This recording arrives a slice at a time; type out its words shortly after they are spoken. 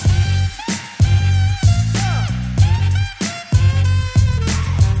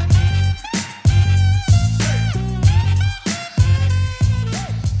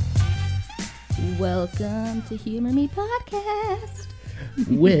listening to Humor Me Podcast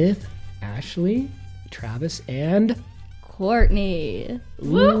with Ashley, Travis, and Courtney.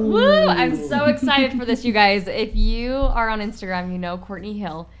 Woo woo! I'm so excited for this, you guys. If you are on Instagram, you know Courtney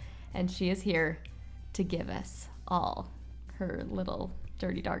Hill, and she is here to give us all her little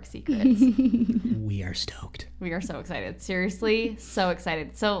dirty, dark secrets. we are stoked. We are so excited. Seriously, so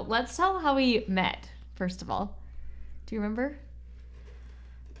excited. So let's tell how we met, first of all. Do you remember?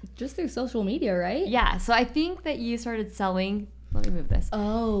 Just through social media, right? Yeah, so I think that you started selling, let me move this,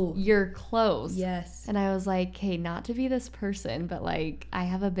 Oh, your clothes. yes. And I was like, hey, not to be this person, but like, I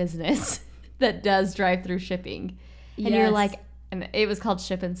have a business that does drive-through shipping. And you're Yes. like, and it was called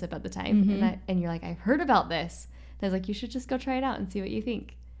Ship and Sip at the time. And you're like, I've heard about this. And I was like, you should just go try it out and see what you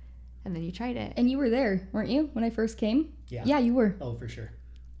think. And then you tried it. And you were there, weren't you, when I first came? Yeah. Yeah, you were. Oh, for sure.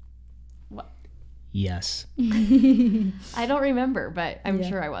 What? Yes. I don't remember, but I'm Yeah.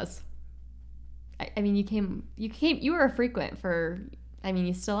 sure I was. I mean, you were a frequent for, I mean,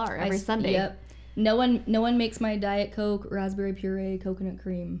 you still are every Sunday. Yep. No one makes my Diet Coke, raspberry puree, coconut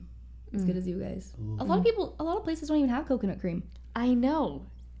cream as good as you guys. Ooh. A lot of places don't even have coconut cream. I know.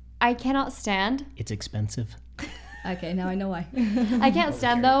 I cannot stand. It's expensive. Okay, now I know why. I can't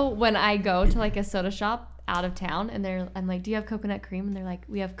stand though when I go to like a soda shop out of town and I'm like, do you have coconut cream? And they're like,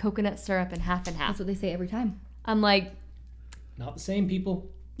 we have coconut syrup and half. That's what they say every time. I'm like, Not the same,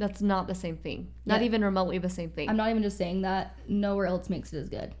 people. that's not the same thing. Not Yeah. even remotely the same thing. I'm not even just saying that. Nowhere else makes it as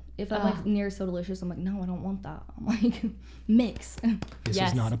good. If I'm like near So Delicious, I'm like, no, I don't want that. I'm like, mix. This Yes.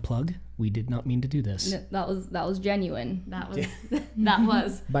 is not a plug. We did not mean to do this. That was genuine. That was that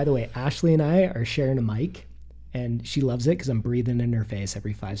was. By the way, Ashley and I are sharing a mic, and she loves it because I'm breathing in her face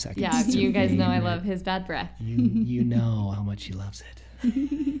every 5 seconds. Yeah, It's you guys know I favorite. love his bad breath. You know how much she loves it.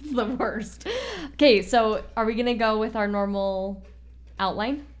 It's the worst. Okay, so are we gonna go with our normal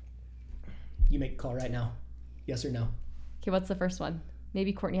outline? You make a call right now. Yes or no? Okay, what's the first one?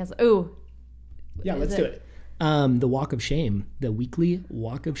 Maybe Courtney has. Ooh, Yeah, Is let's do it. The Walk of Shame. The weekly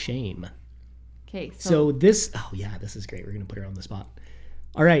Walk of Shame. okay. So this, oh yeah, this is great. We're going to put her on the spot.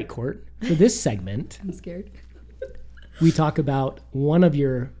 All right, Court. For this segment, I'm scared. we talk about one of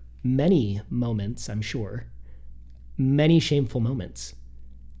your many moments, I'm sure. Many shameful moments.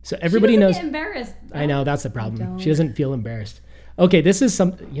 So everybody she doesn't knows. Get embarrassed. I know, that's the problem. don't. She doesn't feel embarrassed. Okay, this is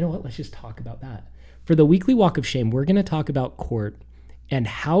some, you know what? Let's just talk about that. For the weekly Walk of Shame, we're going to talk about Court and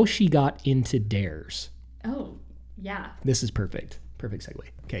how she got into dares. Oh, yeah. This is perfect. Perfect segue.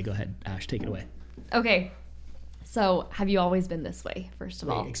 Okay, go ahead, Ash. Take it away. Okay. So, have you always been this way, first of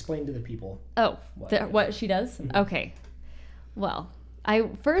all? Explain to the people. Oh, What? what she does? Okay. Well, I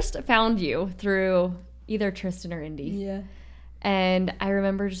first found you through either Tristan or Indy. Yeah. And I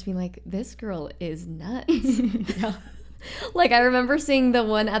remember just being like, this girl is nuts. Like, I remember seeing the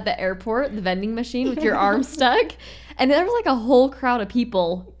one at the airport, the vending machine with your arm stuck. And there was like a whole crowd of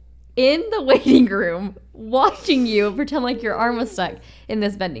people in the waiting room watching you pretend like your arm was stuck in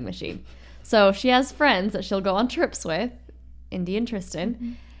this vending machine. So she has friends that she'll go on trips with, Indy and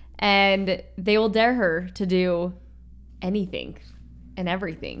Tristan, and they will dare her to do anything and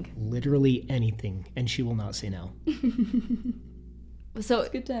everything. Literally anything, and she will not say no. So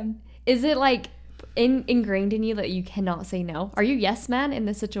Good time. is it like ingrained in you that you cannot say no? Are you yes man in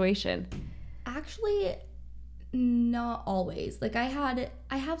this situation? Actually, not always. Like I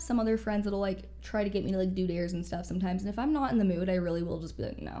have some other friends that'll like try to get me to like do dares and stuff sometimes, and if I'm not in the mood, I really will just be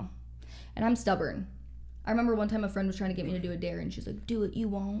like no. And I'm stubborn. I remember one time a friend was trying to get me to do a dare, and she's like, "Do it, you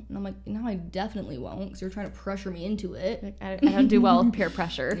won't." And I'm like, "No, I definitely won't," because you're trying to pressure me into it. I don't do well with peer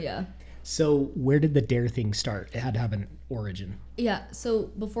pressure. Yeah. So where did the dare thing start? It had to have an origin. Yeah, so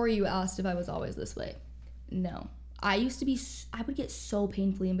before you asked if I was always this way, no. I would get so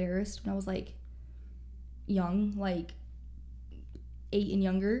painfully embarrassed when I was like young, like 8 and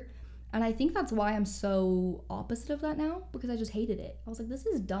younger. And I think that's why I'm so opposite of that now, because I just hated it. I was like, this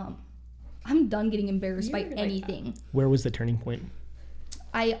is dumb. I'm done getting embarrassed by You're like anything. Where was the turning point?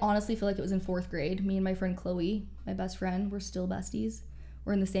 I honestly feel like it was in 4th grade. Me and my friend Chloe, my best friend, we're still besties.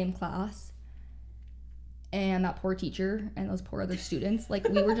 We're in the same class. And that poor teacher and those poor other students, like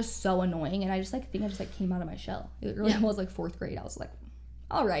we were just so annoying. And I just like think I just like came out of my shell. It really was like 4th grade. I was like,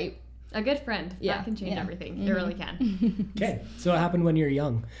 all right. A good friend. Yeah, That can change yeah. everything. It really can. Okay, so it happened when you were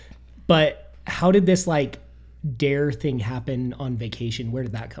young. But how did this like dare thing happen on vacation? Where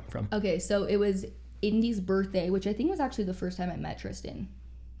did that come from? Okay, so it was Indy's birthday, which I think was actually the first time I met Tristan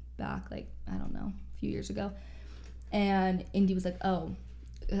back, like, I don't know, a few years ago. And Indy was like, oh,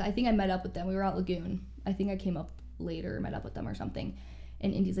 I think I met up with them. We were at Lagoon. I think I came up later, met up with them or something.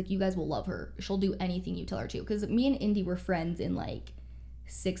 And Indy's like, you guys will love her. She'll do anything you tell her to. Because me and Indy were friends in like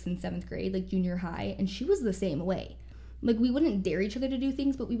 6th and 7th grade, like junior high, and she was the same way. Like, we wouldn't dare each other to do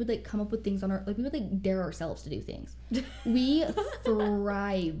things, but we would, like, come up with things on our, like, we would, like, dare ourselves to do things. We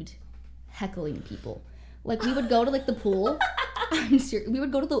thrived heckling people. Like, we would go to, like, the pool. I'm serious. We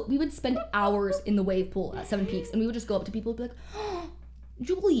would spend hours in the wave pool at Seven Peaks, and we would just go up to people and be like, oh,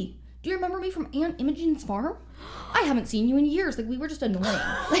 Julie, do you remember me from Aunt Imogen's farm? I haven't seen you in years. Like, we were just annoying.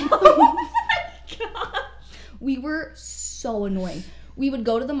 Like, Oh my gosh. we were so annoying. We would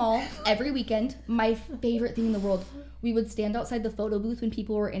go to the mall every weekend. My favorite thing in the world. We would stand outside the photo booth when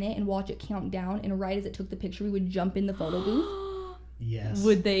people were in it and watch it count down. And right as it took the picture, we would jump in the photo booth. Yes.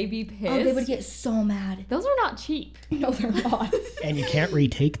 Would they be pissed? Oh, they would get so mad. Those are not cheap. No, they're not. And you can't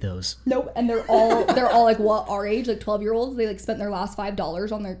retake those. Nope. And they're all like what, our age, like 12-year-olds. They like spent their last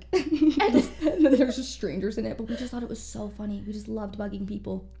 $5 on their and then there's just strangers in it. But we just thought it was so funny. We just loved bugging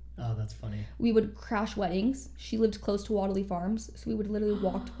people. Oh, that's funny. We would crash weddings. She lived close to Waterley Farms, so we would literally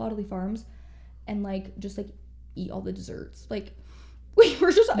walk to Waterley Farms and like just like eat all the desserts. Like, we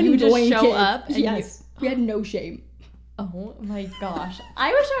were just You would just annoying show kids. up and yes. We had no shame. Oh my gosh.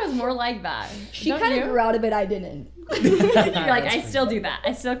 I wish I was more like that. She Don't kind you? of grew out of it. I didn't. You're like, I still do that.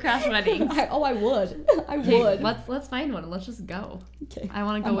 I still crash weddings. I would. I Okay, would. let's find one. Let's just go. Okay. I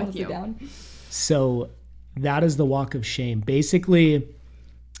want to go with you. Down. So that is the walk of shame. Basically,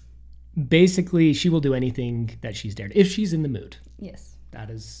 she will do anything that she's dared if she's in the mood. Yes.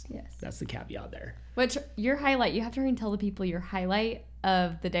 That's the caveat there. Which, your highlight, you have to hurry and tell the people your highlight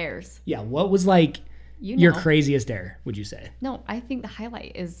of the dares. Yeah, what was like You know. your craziest dare, would you say? No, I think the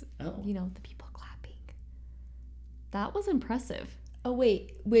highlight is, Oh. the people clapping. That was impressive. Oh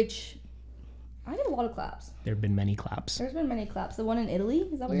wait, which I did a lot of claps. There have been many claps. There's been many claps. The one in Italy,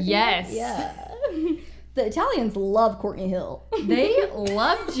 is that what you're Yes. thinking about? Yeah. The Italians love Courtney Hill. They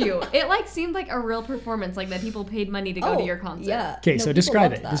loved you. It like seemed like a real performance, like that people paid money to go to your concert. Yeah. Okay, No, so people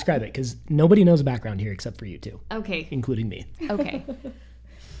describe loved it. that. Describe it, because nobody knows the background here except for you two, Okay. including me. Okay.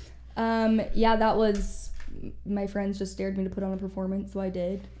 Yeah, that was, my friends just dared me to put on a performance, so I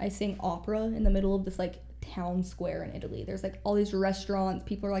did. I sang opera in the middle of this like town square in Italy. There's like all these restaurants,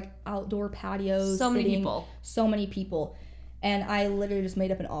 people are like outdoor patios. So many sitting, people. So many people. And I literally just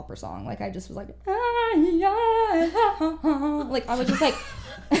made up an opera song. Like I just was like, like I was just like,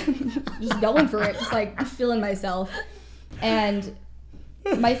 just going for it, just like feeling myself. And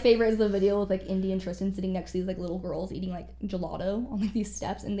my favorite is the video with like Indy and Tristan sitting next to these like little girls eating like gelato on like these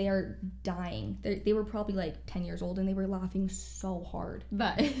steps, and they are dying. They were probably like 10 years old, and they were laughing so hard.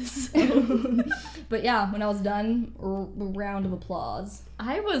 That is. But yeah, when I was done, a round of applause.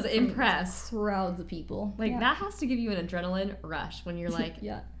 I was impressed. Crowds of people. Like Yeah. that has to give you an adrenaline rush when you're like,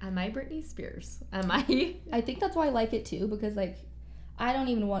 Yeah. am I Britney Spears? Am I? I think that's why I like it too, because like I don't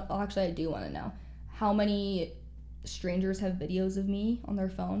even want, well, actually I do want to know how many strangers have videos of me on their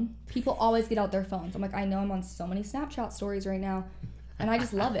phone. People always get out their phones. I'm like, I know I'm on so many Snapchat stories right now, and I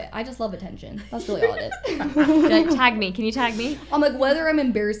just love it. I just love attention. That's really all it is. You're like, tag me. Can you tag me? I'm like, whether I'm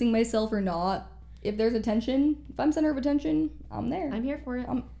embarrassing myself or not, if there's attention, if I'm center of attention, I'm there. I'm here for it.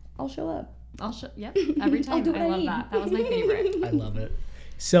 I'll show up. I'll show. Yep. Every time. do what I I love need. that. That was my favorite. I love it.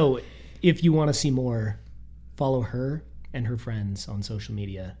 So if you want to see more, follow her and her friends on social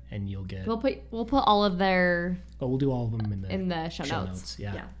media, and you'll get. We'll put all of their Oh, we'll do all of them in the show notes.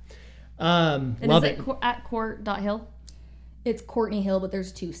 Yeah. And Love is it. at court.hill? It's Courtney Hill, but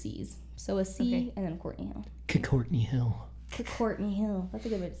there's 2 C's. So a C Okay. and then Courtney Hill. Courtney Hill. Courtney Hill. That's a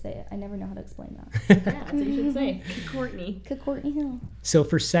good way to say it. I never know how to explain that. Yeah, that's what you should say. Courtney. Courtney Hill. So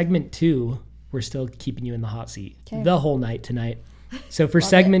for segment 2, we're still keeping you in the hot seat 'Kay. the whole night tonight. So for Love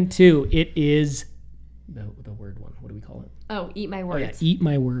segment 2, it is the word one. What do we call it? Oh, eat my Oh yeah, words. eat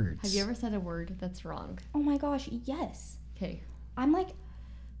my words. Have you ever said a word that's wrong? Oh my gosh, yes. Okay. I'm like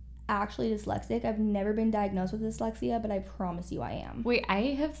actually dyslexic. I've never been diagnosed with dyslexia, but I promise you I am. Wait, I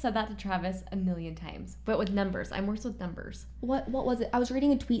have said that to Travis a million times, but with numbers. I'm worse with numbers. What was it? I was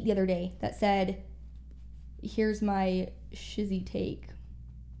reading a tweet the other day that said, "Here's my shizzy take,"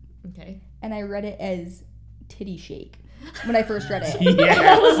 Okay. and I read it as titty shake when I first read it.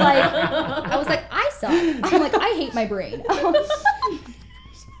 Yeah. I was like, I suck. I'm like, I hate my brain.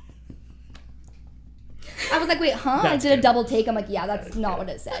 I was like, wait, huh? I That's did a good. double take. I'm like, yeah, that's not what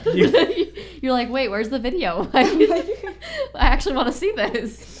it said. You're like, wait, where's the video? I actually want to see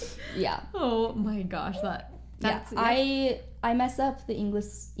this. Yeah. Oh my gosh, that's Yeah. I mess up the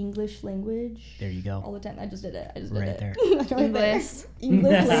English language There you go. all the time. I just did it. Right there. English.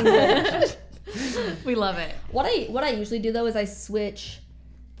 language. We love it. What I usually do though is I switch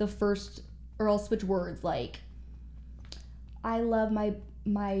the first, or I'll switch words, like I love my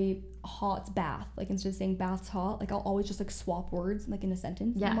my hot's bath. Like instead of saying bath's hot, like I'll always just like swap words like in a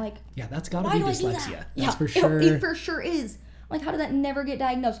sentence. Yeah. And I'm like, Yeah, that's gotta why be do I do dyslexia. that? That's for It sure. for sure is. Like, how did that never get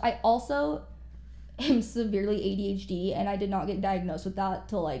diagnosed? I also am severely ADHD, and I did not get diagnosed with that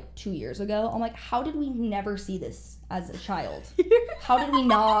till like 2 years ago. I'm like, how did we never see this as a child? How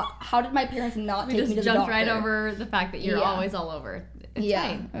did my parents not We take just me to the jumped doctor? right over the fact that you're Yeah. always all over. It's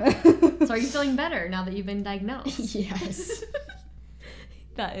Yeah. fine. So are you feeling better now that you've been diagnosed? Yes.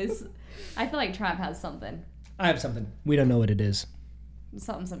 That is, I feel like Trav has something I have something. We don't know what it is.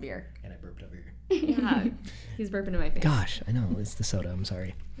 severe. And I burped over here. Yeah, he's burping in my face. Gosh, I know. It's the soda. I'm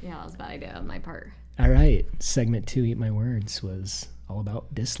sorry. Yeah, that was a bad idea on my part. All right. Segment 2, Eat My Words, was all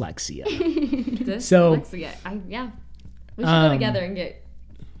about dyslexia. So, we should go together and get,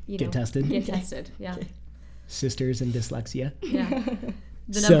 Get tested? Get tested, yeah. Sisters and dyslexia. Yeah.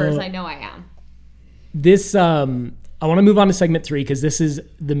 The So- numbers I know I am. This, I want to move on to segment 3 because this is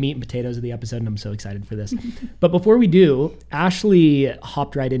the meat and potatoes of the episode, and I'm so excited for this. But before we do, Ashley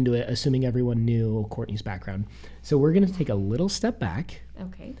hopped right into it, assuming everyone knew Courtney's background. So we're going to take a little step back,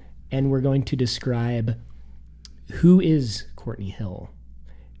 Okay. and we're going to describe who is Courtney Hill.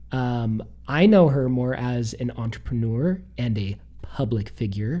 I know her more as an entrepreneur and a public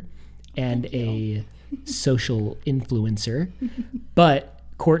figure and a social influencer. But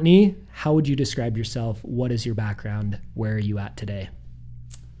Courtney, how would you describe yourself? What is your background? Where are you at today?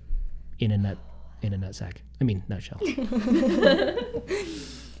 In a nutsack. I mean, nutshell.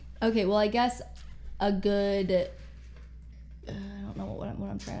 Okay, well, I guess a good. I don't know what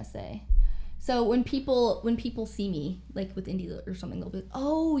I'm trying to say. So when people see me like with Indy or something, they'll be like,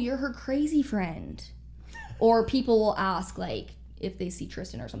 "Oh, you're her crazy friend," or people will ask like if they see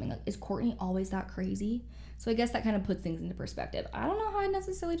Tristan or something like, "Is Courtney always that crazy?" So I guess that kind of puts things into perspective. I don't know how I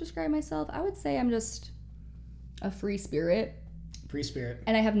necessarily describe myself. I would say I'm just a free spirit, Free spirit.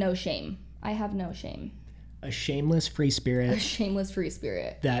 and I have no shame. I have no shame. A shameless free A spirit shameless free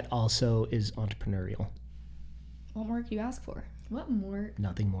spirit. that also is entrepreneurial. What more could you ask for? What more?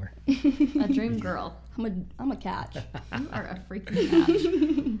 Nothing more. A dream girl. I'm a catch. You are a freaking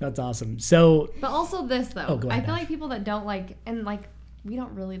catch. That's awesome. So, But also this though. Oh, go I ahead, feel Ash. like people that don't like, and like we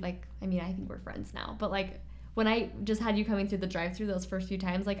don't really like, I mean, I think we're friends now, but like when I just had you coming through the drive-through those first few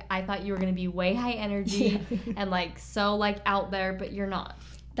times, like I thought you were going to be way high energy and like so like out there, but you're not.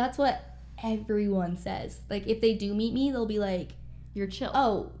 That's what everyone says. Like if they do meet me, they'll be like, You're chill.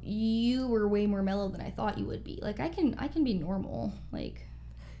 "Oh, you were way more mellow than I thought you would be." Like I can be normal. Like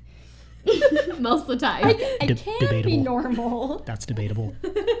Most of the time. I De- can be debatable. normal. that's debatable.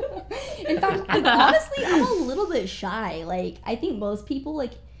 In fact, honestly, I'm a little bit shy. Like I think most people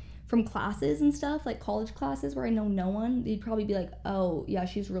like from classes and stuff, like college classes where I know no one, they'd probably be like, "Oh, yeah,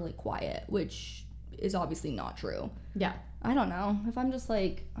 she's really quiet," which is obviously not true. Yeah. I don't know. If I'm just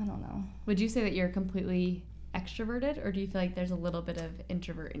like, I don't know. Would you say that you're completely extroverted, or do you feel like there's a little bit of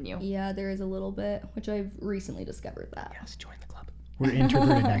introvert in you? Yeah, there is a little bit, which I've recently discovered that. Yes, join the club. We're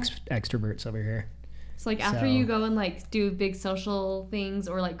introverted extroverts over here. So like after you go and like do big social things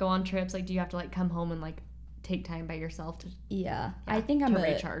or like go on trips, like do you have to like come home and like take time by yourself to Yeah, Yeah, I think I'm to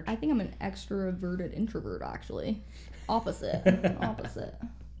recharge. I think I'm an extroverted introvert actually. Opposite. Opposite.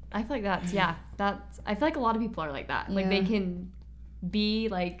 I feel like that's I feel like a lot of people are like that. Like they Yeah. can be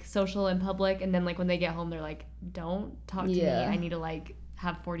like social in public and then like when they get home they're like, don't talk to Yeah. me. I need to like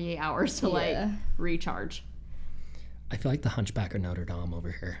have 48 hours to like Yeah. recharge. I feel like the Hunchback of Notre Dame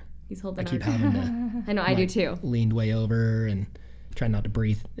over here. He's I holding keep our having to I know, I do too. leaned way over and try not to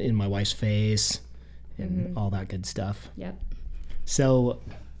breathe in my wife's face and all that good stuff. Yep. So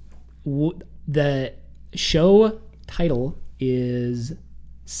the show title is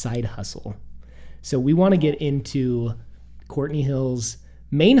Side Hustle. So we want to get into Courtney Hill's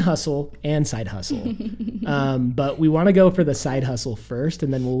main hustle and side hustle. But we want to go for the side hustle first,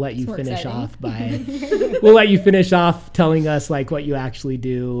 and then we'll let you more finish exciting. off by we'll let you finish off telling us like what you actually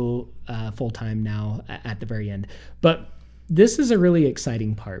do full time now at the very end. But this is a really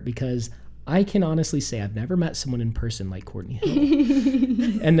exciting part because I can honestly say I've never met someone in person like Courtney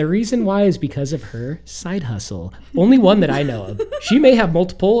Hill. And the reason why is because of her side hustle. Only one that I know of. She may have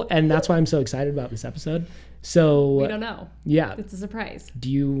multiple, and that's why I'm so excited about this episode. So, We don't know. yeah. It's a surprise. Do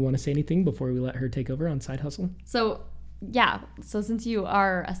you want to say anything before we let her take over on side hustle? So, yeah. So, since you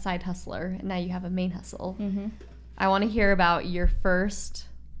are a side hustler and now you have a main hustle, I want to hear about your first,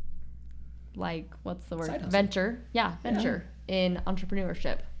 like, what's the word? Side hustle. Venture. Yeah, venture in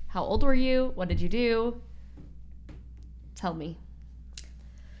entrepreneurship. How old were you? What did you do? Tell me.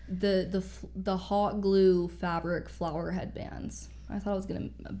 The hot glue fabric flower headbands. I thought I was gonna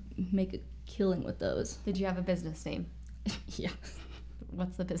make a killing with those. Did you have a business name? Yeah.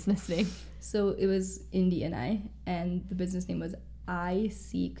 What's the business name? So it was Indy and I, and the business name was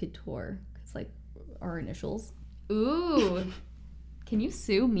IC Couture. It's like our initials. Ooh. Can you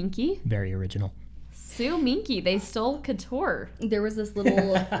sue Minky? Very original. Sue Minky. They stole Couture. There was this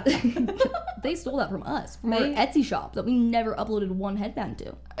little. They stole that from us, from our Etsy shop that we never uploaded one headband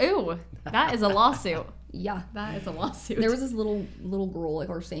to. Ooh, that is a lawsuit. Yeah. That is a lawsuit. There was this little girl, like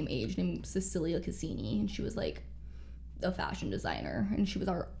our same age, named Cecilia Cassini, and she was like a fashion designer, and she was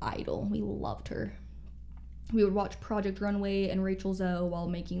our idol. We loved her. We would watch Project Runway and Rachel Zoe while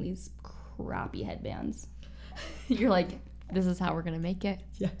making these crappy headbands. You're like, this is how we're gonna make it.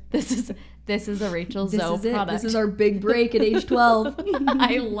 Yeah. This is a Rachel Zoe product. This is our big break at age 12.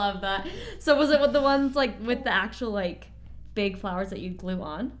 I love that. So was it with the ones like with the actual like big flowers that you glue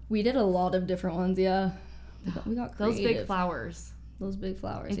on? We did a lot of different ones, yeah. We got creative. Those big flowers. Those big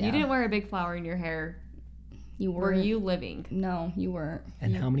flowers, If yeah. you didn't wear a big flower in your hair, You were weren't. you living? No, you weren't.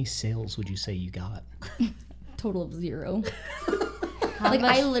 And how many sales would you say you got? Total of 0. How Like,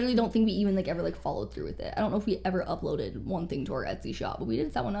 much- I literally don't think we even, like, ever, like, followed through with it. I don't know if we ever uploaded one thing to our Etsy shop, but we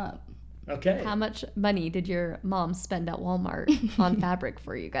did set one up. Okay. How much money did your mom spend at Walmart on fabric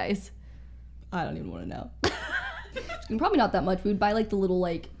for you guys? I don't even want to know. And probably not that much. We would buy, like, the little,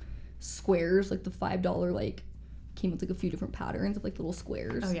 like, squares, like, the $5, like, came with, like, a few different patterns of, like, little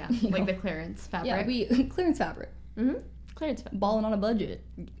squares. Oh yeah, you like know? the clearance fabric. Yeah, we, clearance fabric. Clearance fabric. Balling on a budget.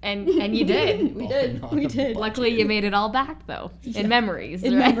 And you did. We did. We did. Luckily, you made it all back though in memories.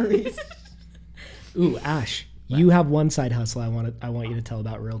 In right? memories. Ooh, Ash, you have one side hustle I want you to tell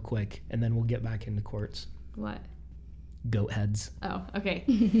about real quick, and then we'll get back into courts. What? Goat heads. Oh, okay.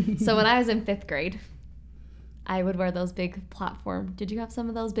 So when I was in 5th grade, I would wear those big platform. Did you have some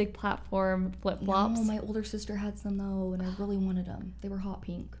of those big platform flip flops? Oh, my older sister had some, though, and I really wanted them. They were hot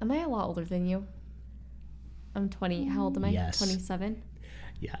pink. Am I a lot older than you? I'm 20. How old am I? Yes. 27.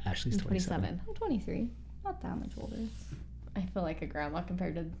 Yeah, Ashley's 27. I'm 23. Not that much older. I feel like a grandma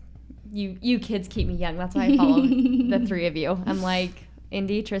compared to you. You kids keep me young. That's why I follow the 3 of you. I'm like,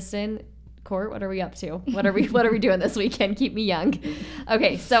 Indy, Tristan, Court. What are we up to? What are we doing this weekend? Keep me young.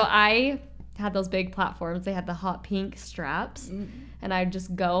 Okay, so I had those big platforms. They had the hot pink straps, and I'd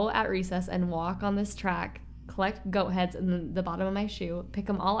just go at recess and walk on this track, collect goat heads in the bottom of my shoe, pick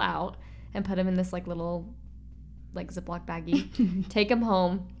them all out, and put them in this like little like Ziploc baggie, take them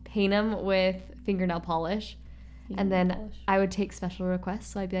home, paint them with fingernail polish, and then I would take special requests.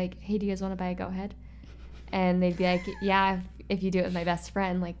 So I'd be like, hey, do you guys want to buy a goat head? And they'd be like, yeah, if you do it with my best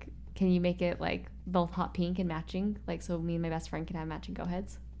friend, like, can you make it like both hot pink and matching? Like, so me and my best friend can have matching goat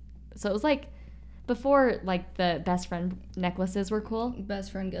heads. So it was like before like the best friend necklaces were cool.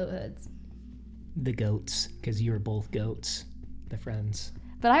 Best friend goat heads. The goats, because you were both goats, the friends.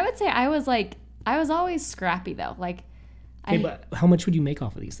 But I would say I was always scrappy though. Like, Hey, but how much would you make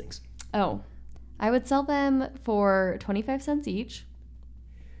off of these things? I would sell them for 25 cents each.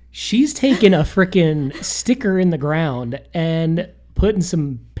 She's taking a freaking sticker in the ground and putting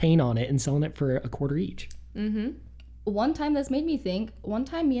some paint on it and selling it for $0.25 each. One time, this made me think, one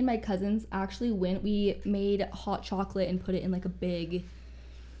time me and my cousins actually we made hot chocolate and put it in like a big,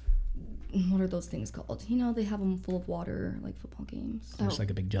 what are those things called? You know, they have them full of water, like football games. Just like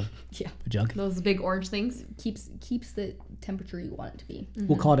a big jug. Yeah. A jug. Those big orange things. Keeps the temperature you want it to be.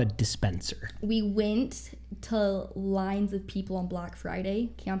 We'll call it a dispenser. We went to lines of people on Black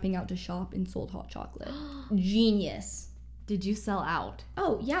Friday, camping out to shop and sold hot chocolate. Genius. Did you sell out?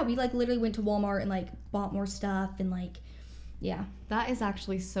 Oh, yeah, we like literally went to Walmart and like bought more stuff and like, yeah. That is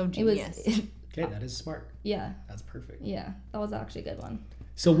actually so It genius. was, Okay, that is smart. yeah, That's perfect. yeah, that was actually a good one.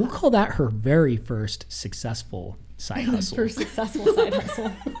 So we'll call that her very first successful side hustle. First successful side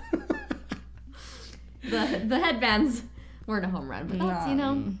hustle. the headbands weren't a home run, but that's, you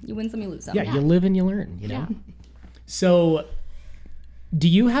know. You win some, you lose some. Yeah, you live and you learn, you know? Yeah. So do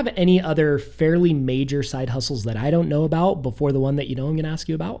you have any other fairly major side hustles that I don't know about before the one that you know I'm going to ask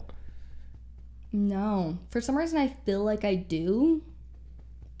you about? No. For some reason, I feel like I do.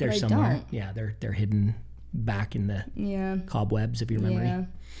 They're But I somewhere. don't. Yeah, they're hidden back in the Yeah. cobwebs of your memory. Yeah.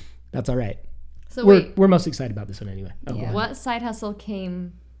 That's all right. So We're most excited about this one anyway. Oh, go Yeah. ahead. what side hustle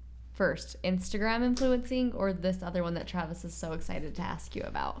came first? Instagram influencing or this other one that Travis is so excited to ask you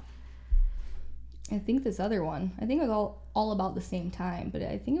about? I think this other one. I think it was all about the same time, but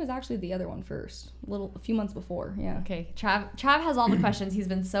I think it was actually the other one first. A few months before. Yeah. Okay, Trav has all the questions. He's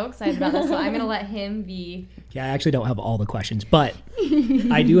been so excited about this, so I'm going to let him be. Yeah, I actually don't have all the questions, but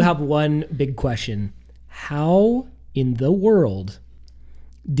I do have one big question. How in the world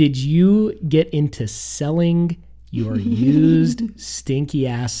did you get into selling your used stinky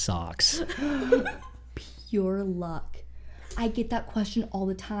ass socks? Pure luck. I get that question all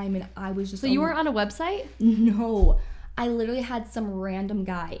the time, and I was just So you weren't on a website? No, I literally had some random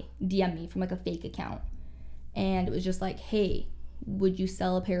guy DM me from like a fake account, and it was just like, hey, would you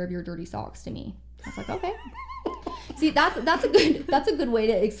sell a pair of your dirty socks to me? I was like, okay. See, that's a good way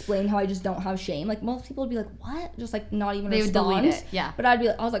to explain how I just don't have shame. Like most people would be like, what? Just like not even They would respond. delete it. Yeah. But I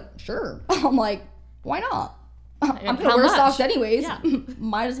was like, sure. I'm like, why not? I'm gonna How wear much? socks anyways. Yeah.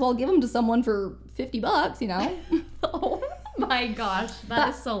 Might as well give them to someone for $50, you know? Oh my gosh, that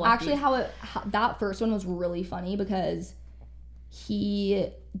is so lucky. Actually, that first one was really funny because he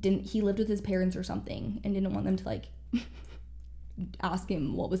lived with his parents or something and didn't want them to like ask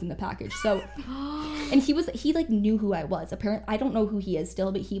him what was in the package. So, and he like knew who I was. Apparently, I don't know who he is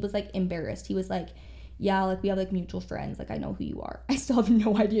still, but he was like embarrassed. He was like, yeah, like we have like mutual friends. Like I know who you are. I still have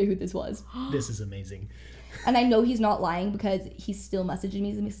no idea who this was. This is amazing. And I know he's not lying because he still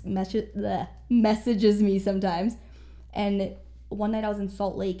messages me sometimes. And one night I was in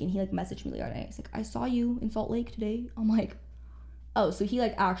Salt Lake and he like messaged me the other night. He's like, I saw you in Salt Lake today. I'm like, oh, so he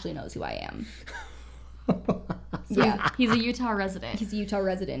like actually knows who I am. Yeah. He's a Utah resident. He's a Utah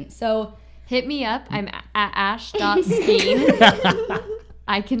resident. So Hit me up. I'm at ash.skeen.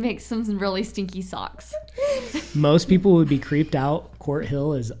 I can make some really stinky socks. Most people would be creeped out. Court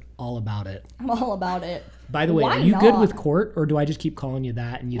Hill is all about it. I'm all about it. By the way, Why are you good not? with Court, or do I just keep calling you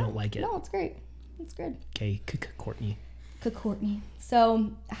that and you don't like it? No, it's great. It's good. Okay, Courtney. Courtney.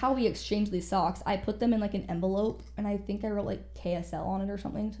 So how we exchange these socks, I put them in like an envelope and I think I wrote like KSL on it or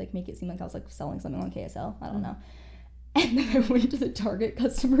something to like make it seem like I was like selling something on KSL. I don't know. And then I went to the Target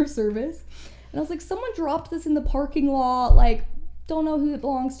customer service and I was like, someone dropped this in the parking lot, like don't know who it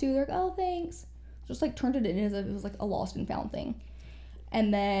belongs to. They're like, oh, thanks. Just like turned it in as if it was like a lost and found thing.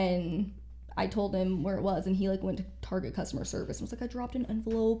 And then I told him where it was and he like went to Target customer service and was like, I dropped an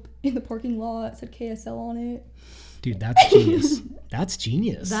envelope in the parking lot, it said KSL on it. Dude, that's genius. That's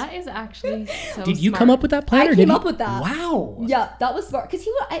genius. That is actually so Did you smart. come up with that plan? I or came did up with that. Wow. Yeah, that was smart. Cause he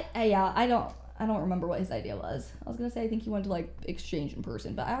would, I don't remember what his idea was. I was gonna say I think he wanted to like exchange in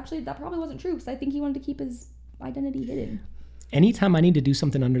person, but actually that probably wasn't true because I think he wanted to keep his identity hidden. Anytime I need to do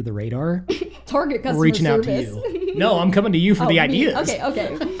something under the radar, Target customer reaching out service. to you. No, I'm coming to you for the me. ideas.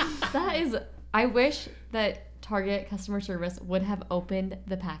 Okay. That is, I wish that Target customer service would have opened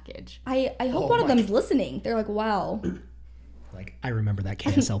the package. I hope Oh one of my them's listening. They're like, wow, Like, I remember that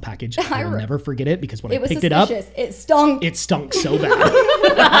KSL package. I will re- never forget it because when I it was picked it up, suspicious. It stunk. it stunk so bad.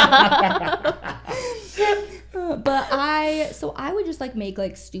 But I would just like make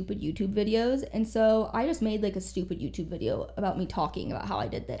like stupid YouTube videos, and so I just made like a stupid YouTube video about me talking about how I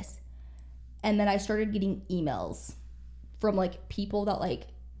did this, and then I started getting emails from like people that like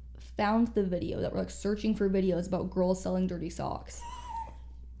found the video, that were like searching for videos about girls selling dirty socks,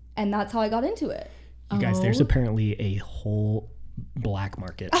 and that's how I got into it. You guys, there's Oh. apparently a whole black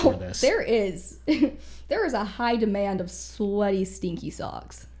market for this. There is there is a high demand of sweaty, stinky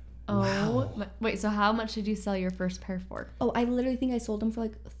socks. Oh, Wow. wait, so how much did you sell your first pair for? Oh, I literally think I sold them for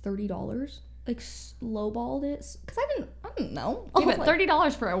like $30. Like lowballed it because I didn't know. I Yeah, was but like,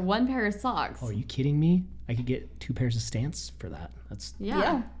 $30 for one pair of socks. Oh, are you kidding me? I could get 2 pairs of stance for that.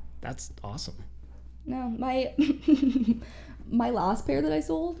 yeah. That's awesome. No, my my last pair that I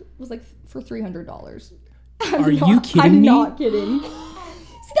sold was like for $300. Are you kidding I'm me? not kidding.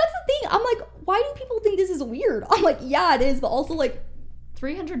 See, that's the thing. I'm like, why do people think this is weird? I'm like, yeah, it is, but also like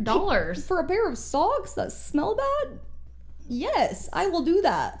 $300. for a pair of socks that smell bad. Yes, I will do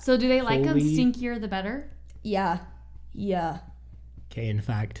that. So do they like them Holy- stinkier the better? Yeah. Okay, in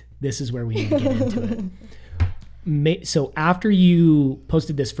fact, this is where we need to get into it. So after you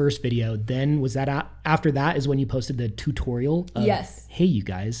posted this first video, then was that after that is when you posted the tutorial of, Yes. hey, you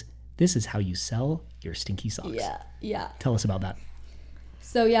guys, this is how you sell your stinky socks. Yeah. Tell us about that.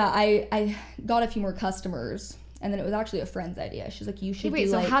 So yeah, I got a few more customers, and then it was actually a friend's idea. She's like, you should Wait,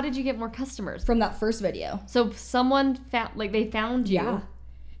 do so like how did you get more customers? from that first video. So someone found, like they found you.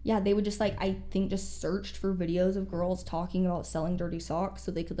 Yeah, they would just like, I think just searched for videos of girls talking about selling dirty socks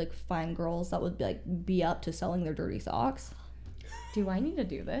so they could like find girls that would be up to selling their dirty socks. Do I need to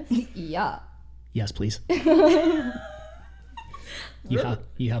do this? Yeah. Yes, please.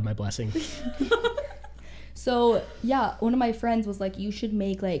 You have my blessing. So yeah, one of my friends was like, you should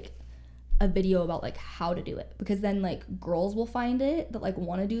make like a video about like how to do it, because then like girls will find it that like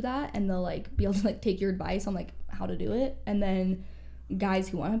want to do that, and they'll like be able to like take your advice on like how to do it, and then guys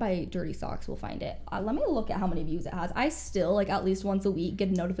who want to buy dirty socks will find it. Let me look at how many views it has. I still like at least once a week get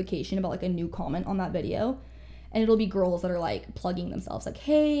a notification about like a new comment on that video, and it'll be girls that are like plugging themselves like,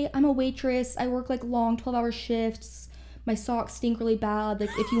 hey, I'm a waitress, I work like long 12-hour shifts, my socks stink really bad. Like,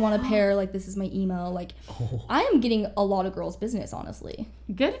 if you want a pair, like, this is my email. Like, I am getting a lot of girls' business, honestly.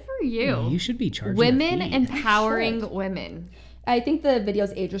 Good for you. You should be charging Women a fee. empowering women. I think the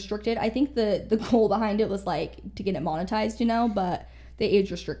video's age restricted. I think the goal behind it was, like, to get it monetized, you know, but they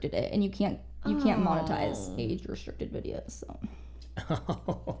age restricted it, and you can't monetize age restricted videos. So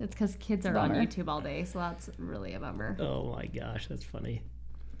It's because kids are on YouTube all day, so that's really a bummer. Oh my gosh, that's funny.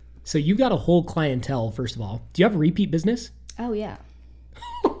 So you've got a whole clientele, first of all. Do you have repeat business? oh yeah.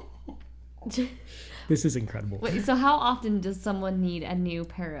 This is incredible. Wait, so how often does someone need a new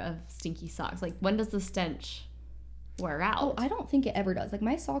pair of stinky socks? Like, when does the stench wear out? Oh, I don't think it ever does. Like,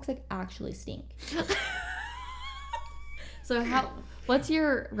 my socks like actually stink. So what's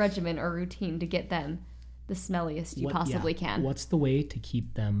your regimen or routine to get them the smelliest you possibly can? What's the way to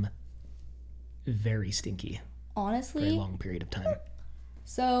keep them very stinky for a Honestly, long period of time?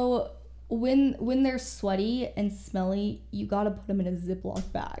 so when they're sweaty and smelly, you gotta put them in a Ziploc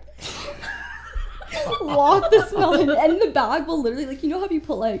bag. Lock the smell in, and the bag will literally, like, you know how you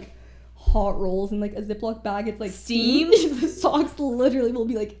put like hot rolls in like a Ziploc bag? It's like steamed. The socks literally will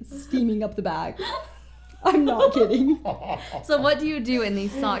be like steaming up the bag. I'm not kidding. So what do you do in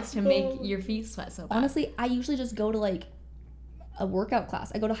these socks to make your feet sweat so bad? Honestly, I usually just go to like a workout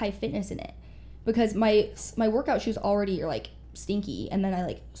class. I go to High Fitness in it because my workout shoes already are like stinky, and then I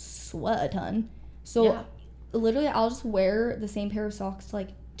like sweat a ton. So Yeah. literally, I'll just wear the same pair of socks to like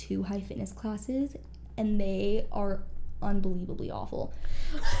 2 High Fitness classes, and they are unbelievably awful.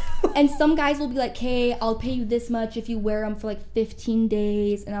 And some guys will be like, "Hey, I'll pay you this much if you wear them for like 15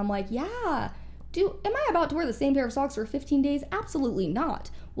 days," and I'm like, "Yeah." Dude, am I about to wear the same pair of socks for 15 days? Absolutely not.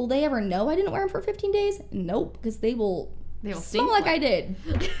 Will they ever know I didn't wear them for 15 days? Nope, because they will smell stink like I did.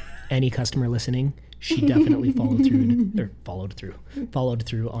 Any customer listening, she definitely followed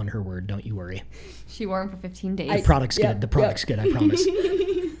through on her word. Don't you worry. She wore them for 15 days. The product's good. The product's good. I promise.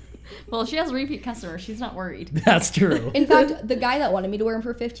 Well, she has repeat customers. She's not worried. That's true. In fact, the guy that wanted me to wear them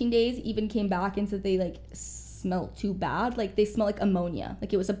for 15 days even came back and said they like smelled too bad. Like, they smell like ammonia.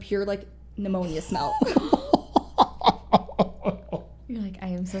 Like, it was a pure like pneumonia smell. You're like, I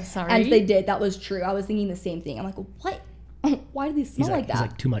am so sorry. And they did. That was true. I was thinking the same thing. I'm like, what? Why do these smell like that? He's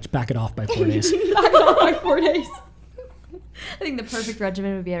like, too much. Back it off by 4 days. Back off by 4 days. I think the perfect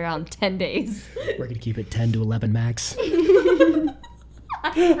regimen would be around 10 days. We're going to keep it 10 to 11 max.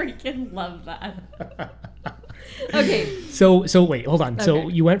 I freaking love that. Okay. So wait, hold on. So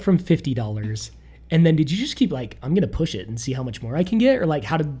Okay. you went from $50, and then did you just keep like, I'm going to push it and see how much more I can get? Or like,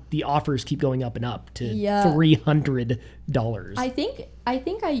 how did the offers keep going up and up to $300? I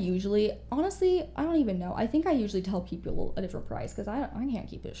think I usually, honestly, I don't even know. I think I usually tell people a different price because I can't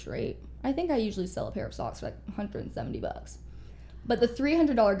keep it straight. I think I usually sell a pair of socks for like $170. But the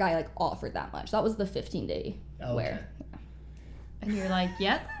 $300 guy like offered that much. That was the 15-day wear. And you're like,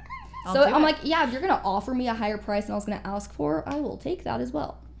 yep. So I'm like, yeah, if you're going to offer me a higher price than I was going to ask for, I will take that as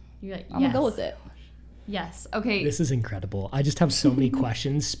well. You're like, yes. I'm going to go with it. Yes. Okay. This is incredible. I just have so many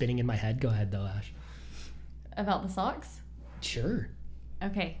questions spinning in my head. Go ahead though, Ash. About the socks? Sure.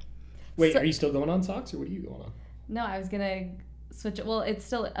 Okay. Wait, So- are you still going on socks or what are you going on? No, I was going to switch it. Well, it's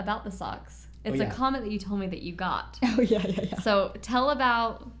still about the socks. It's yeah. a comment that you told me that you got. Oh, yeah. So tell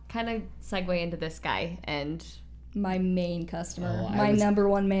about, kind of segue into this guy and... My main customer. Oh, my number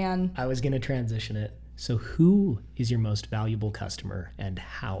one man. I was going to transition it. So who is your most valuable customer and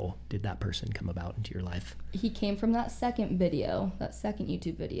how did that person come about into your life? He came from that second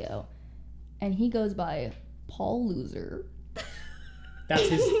YouTube video. And he goes by Paul Loser. That's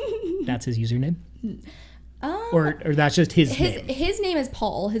his username? Or that's just his name? His name is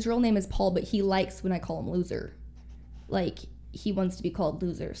Paul. His real name is Paul, but he likes when I call him Loser. Like, he wants to be called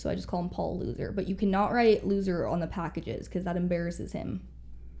Loser, so I just call him Paul Loser. But you cannot write Loser on the packages because that embarrasses him.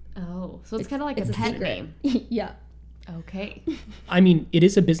 Oh, so it's kind of like a pet name. Yeah. Okay. I mean, it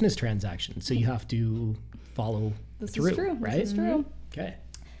is a business transaction, so you have to follow through, This is true. right? This is true. Okay.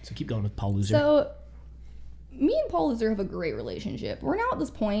 So keep going with Paul Loser. So, me and Paul Loser have a great relationship. We're now at this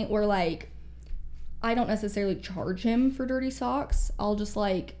point where, like, I don't necessarily charge him for dirty socks. I'll just,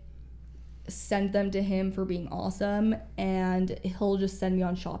 like, send them to him for being awesome, and he'll just send me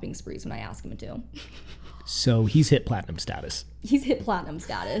on shopping sprees when I ask him to. So he's hit platinum status. He's hit platinum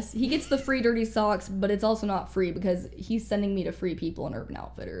status. He gets the free dirty socks, but it's also not free because he's sending me to free people in Urban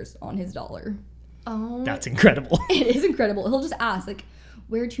Outfitters on his dollar. Oh. That's incredible. It is incredible. He'll just ask, like,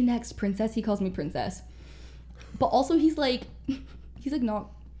 where to next, princess? He calls me princess. But also he's like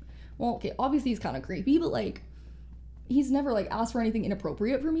not, well, okay, obviously he's kind of creepy, but like, he's never like asked for anything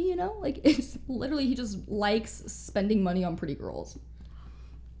inappropriate for me, you know? Like, it's literally, he just likes spending money on pretty girls.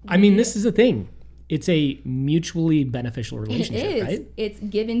 I mean, this is a thing. it's a mutually beneficial It relationship, is. right? It's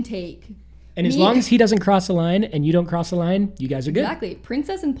give and take. And as Me- long as he doesn't cross the line and you don't cross the line, you guys are good. Exactly.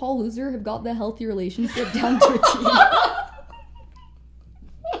 Princess and Paul Loser have got the healthy relationship down to a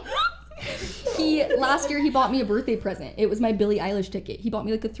T. Last year he bought me a birthday present. It was my Billie Eilish ticket. He bought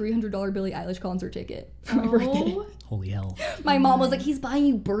me like a $300 Billie Eilish concert ticket for my birthday. Holy hell. My mom was like, he's buying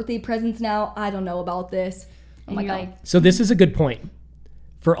you birthday presents now. I don't know about this. I'm like, you're oh. like, So this is a good point.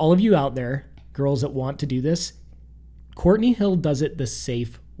 For all of you out there, girls that want to do this, Courtney Hill does it the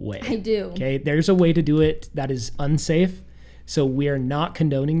safe way. I do. Okay, there's a way to do it that is unsafe. So we are not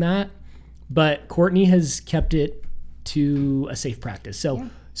condoning that. But Courtney has kept it to a safe practice.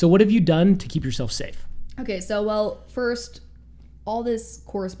 So what have you done to keep yourself safe? Okay, so well, first, all this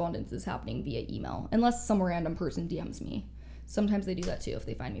correspondence is happening via email, unless some random person DMs me. Sometimes they do that too if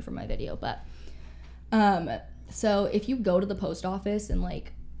they find me from my video. But so if you go to the post office and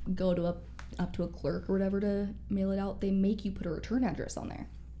like go to up to a clerk or whatever to mail it out, they make you put a return address on there.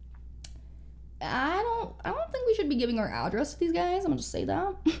 I don't think we should be giving our address to these guys. I'm gonna just say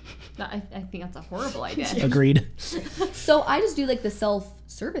that. I think that's a horrible idea. Agreed. So I just do like the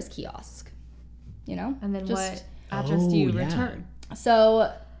self-service kiosk, you know? And then Just- what address do you Oh, yeah. return?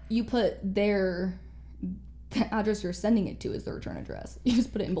 So you put the address you're sending it to is the return address. You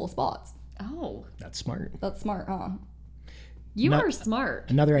just put it in both spots. Oh, That's smart. That's smart, huh? you Not- are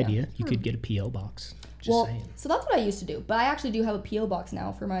smart. Another idea, you could get a P.O. box. Just Well, saying. so that's what I used to do. But I actually do have a P.O. box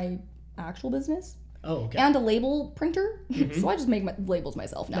now for my actual business Oh, okay. and a label printer. So I just make my labels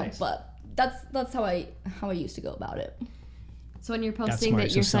myself now. Nice. But that's how I used to go about it. So when you're That's posting smart, that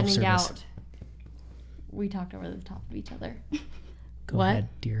so you're sending self-service. out, we talked over the top of each other. Go what? ahead,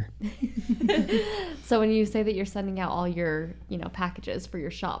 dear. So when you say that you're sending out all your, packages for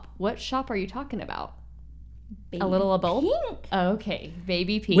your shop, what shop are you talking about? Baby A little of both? pink? Okay,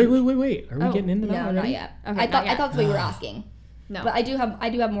 baby pink. Wait. Are we Oh, getting into that No, already? not yet. Okay, I not thought yet. that's what you were asking. No. But I do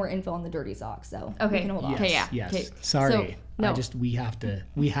have more info on the dirty socks, so we Okay. can hold on. Okay, yeah. Yes. Okay. Sorry. So, no. We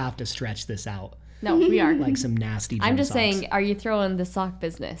have to stretch this out No, we are. like some nasty. I'm gym just socks. saying, are you throwing the sock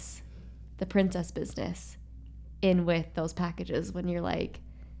business, the princess business, in with those packages when you're like,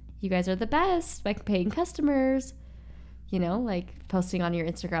 you guys are the best, like paying customers, like posting on your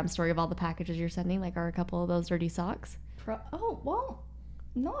Instagram story of all the packages you're sending, like are a couple of those dirty socks? Oh, well,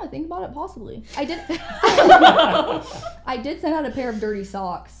 no, I think about it possibly. I did I did send out a pair of dirty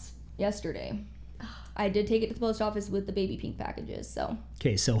socks yesterday. I did take it to the post office with the baby pink packages, so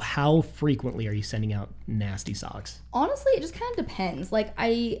Okay, so how frequently are you sending out nasty socks? honestly, it just kind of depends. Like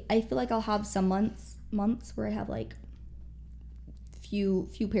I feel like I'll have some months where I have like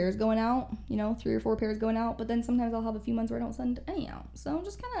few pairs going out, 3 or 4 pairs going out, but then sometimes I'll have a few months where I don't send any out. So it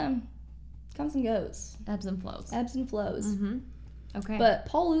just kind of comes and goes. Ebbs and flows. Ebbs and flows. Mm-hmm. Okay. But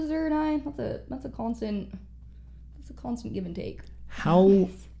Paul Loser and I, that's a constant give and take. How,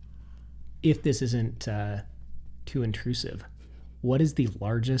 if this isn't too intrusive, what is the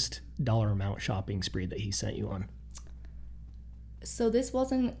largest dollar amount shopping spree that he sent you on? So this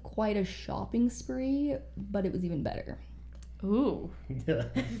wasn't quite a shopping spree, but it was even better. Ooh.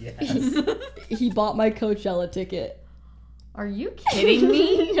 Yes. He bought my Coachella ticket. Are you kidding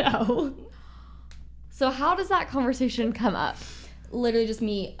me? No. So how does that conversation come up? Literally just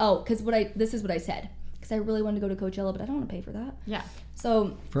me. Oh, because this is what I said. Because I really wanted to go to Coachella, but I don't want to pay for that. Yeah.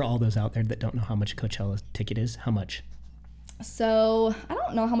 So For all those out there that don't know how much a Coachella ticket is, how much? So I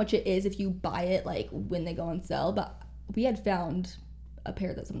don't know how much it is if you buy it like when they go on sale, but we had found a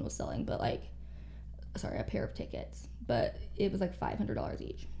pair that someone was selling, but a pair of tickets, but it was like $500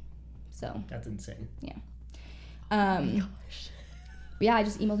 each. So That's insane. yeah. But yeah, I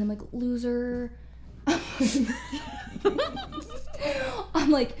just emailed him like, loser.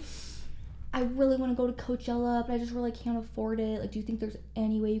 I'm like, I really want to go to Coachella, but I just really can't afford it. Like, do you think there's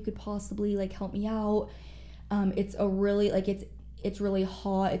any way you could possibly like help me out? It's a really it's really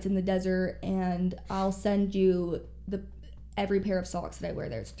hot. It's in the desert, and I'll send you every pair of socks that I wear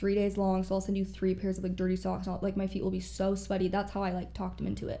there. It's 3 days long, so I'll send you 3 pairs of like dirty socks. Like my feet will be so sweaty. That's how I like talked him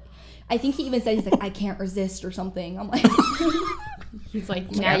into it. I think he even said he's like, I can't resist or something. I'm like, He's like,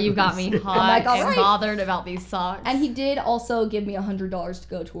 now you got me hot like, all and right. bothered about these socks. and he did also give me $100 to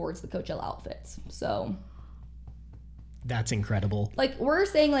go towards the Coachella outfits. So That's incredible. like we're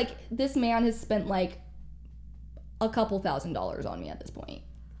saying like this man has spent like a couple $1,000s on me at this point.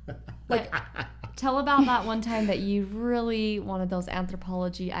 Like Tell about that one time that you really wanted those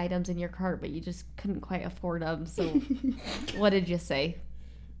Anthropologie items in your cart, but you just couldn't quite afford them. So what did you say?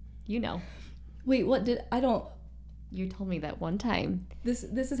 wait, what did I don't You told me that one time. this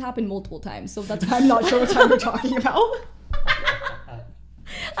has happened multiple times, so that's why I'm not sure what time we're talking about.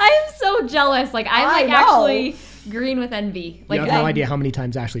 I am so jealous. Like I'm I like know. actually green with envy. Like You have no idea how many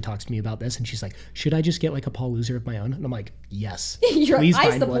times Ashley talks to me about this, and she's like, "Should I just get like a Paul Loser of my own?" And I'm like, "Yes, please I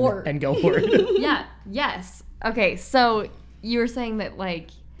find one support. and go for it." Yeah. Yes. Okay. So you were saying that like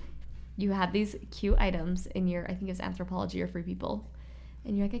you had these cute items in your, I think it was Anthropology or Free People,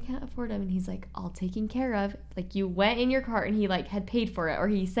 and you're like, I can't afford them, and he's like, all taken care of. Like you went in your cart and he like had paid for it, or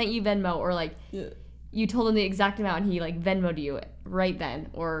he sent you Venmo, or like you told him the exact amount and he like Venmo'd you right then,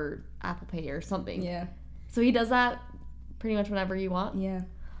 or Apple Pay or something. Yeah. So he does that pretty much whenever you want. Yeah.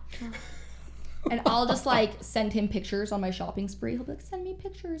 And I'll just like send him pictures on my shopping spree. He'll be like, send me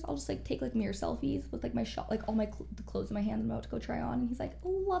pictures. I'll just like take like mirror selfies with like my shop, like all my the clothes in my hand I'm about to go try on. And he's like,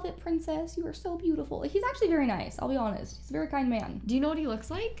 love it, princess. You are so beautiful. Like, he's actually very nice. I'll be honest. He's a very kind man. Do you know what he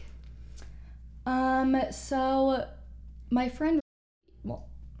looks like? So my friend, well,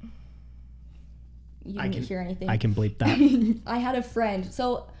 you didn't hear anything. I can bleep that. I had a friend.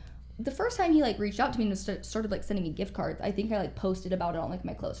 So the first time he like reached out to me and started like sending me gift cards, I think I like posted about it on like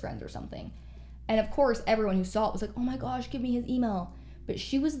my close friends or something. And of course, everyone who saw it was like, oh my gosh, give me his email. But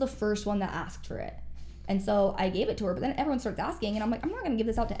she was the first one that asked for it. And so I gave it to her, but then everyone starts asking, and I'm like, I'm not going to give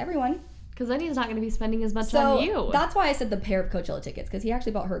this out to everyone. Because then he's not going to be spending as much So on you. that's why I said the pair of Coachella tickets, because he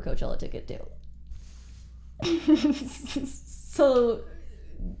actually bought her a Coachella ticket too. So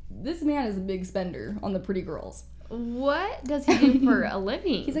this man is a big spender on the pretty girls. What does he do for a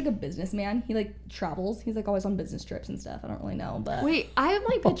living? He's like a businessman. He like travels. He's like always on business trips and stuff. I don't really know, but Wait, I'm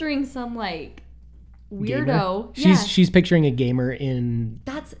like picturing some like Gamer? weirdo. She's picturing a gamer in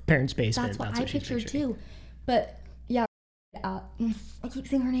that's parents' basement. that's what I she's pictured picturing. too. But yeah, I keep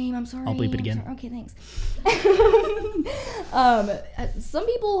saying her name. I'm sorry. I'll bleep it I'm again. sorry. Okay, thanks. Some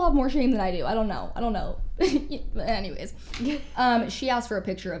people have more shame than I do. I don't know. Anyways, she asked for a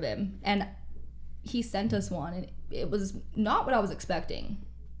picture of him, and he sent us one, and it was not what I was expecting.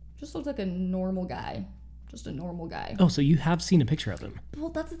 Just looked like a normal guy. Just a normal guy. Oh, so you have seen a picture of him? Well,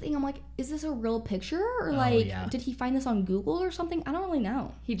 that's the thing. I'm like, is this a real picture? Or like, yeah. did he find this on Google or something? I don't really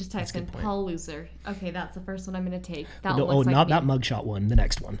know. He just types in Paul Loser. Okay, that's the first one I'm going to take. That No, one looks like not me. that mugshot one. The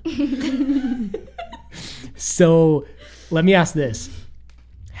next one. So, let me ask this: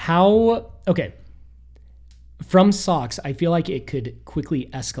 Okay, from socks, I feel like it could quickly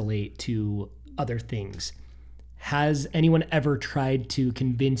escalate to other things. Has anyone ever tried to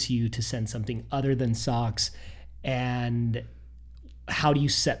convince you to send something other than socks? And how do you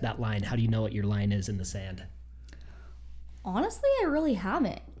set that line? How do you know what your line is in the sand? Honestly, I really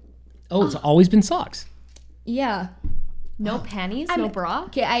haven't. Oh, it's always been socks. Yeah. No panties, no bra?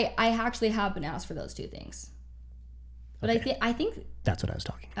 Okay, I actually have been asked for those two things. But Okay. I think That's what I was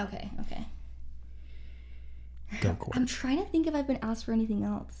talking about. okay. Go, Court. I'm trying to think if I've been asked for anything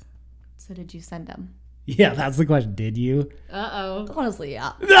else. So did you send them? Yeah, that's the question. Did you? Uh-oh. Honestly,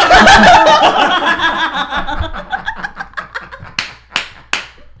 yeah.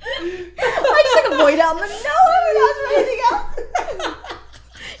 I just took a void out. I'm like, no, I haven't asked for anything else.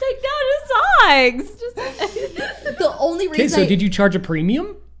 Like, no, just socks. The only reason Okay, so did you charge a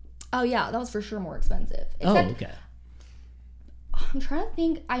premium? Oh yeah, that was for sure more expensive. Oh, Except, okay. I'm trying to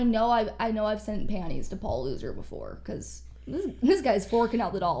think. I know I've sent panties to Paul Loser before, because this guy's forking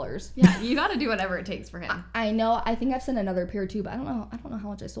out the dollars. Yeah, you got to do whatever it takes for him. I know. I think I've sent another pair too, but I don't know how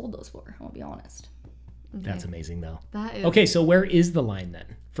much I sold those for. I'll be honest. That's amazing, though. That is. Okay, so where is the line then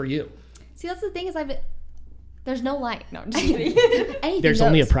for you? See, that's the thing is There's no line. No, I'm just kidding. anything There's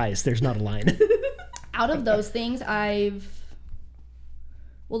only a goes. price. There's not a line. Out of those things, those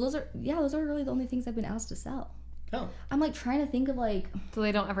are really the only things I've been asked to sell. Oh. I'm like trying to think of like, So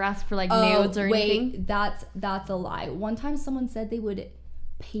they don't ever ask for like nudes or anything? that's a lie. One time someone said they would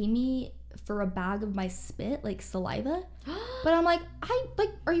pay me for a bag of my spit, like saliva, but I'm like,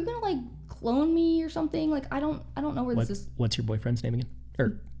 are you gonna like clone me or something? Like I don't know where this is. What's your boyfriend's name again?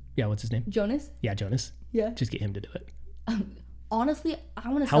 Or yeah, what's his name? Jonas? Yeah, Jonas. Yeah. Just get him to do it. Honestly, I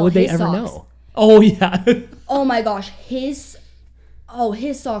want to sell How would they his ever socks. know? Oh yeah. Oh my gosh, his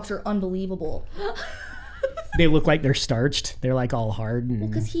socks are unbelievable. They look like they're starched. They're like all hard and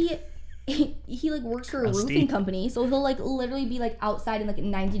Because he like works for a Crusty. roofing company, so he'll like literally be like outside in like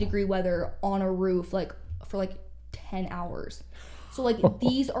 90-degree weather on a roof like for like 10 hours. So like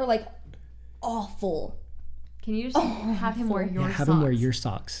these are like awful. Can you just have him wear your yeah, have socks? him wear your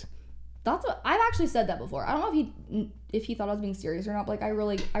socks. That's what I've actually said that before. I don't know if he thought I was being serious or not, but like I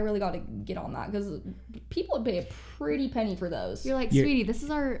really got to get on that because people would pay a pretty penny for those. You're like, sweetie, this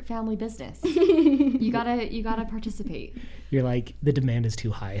is our family business. you gotta participate. You're like, the demand is too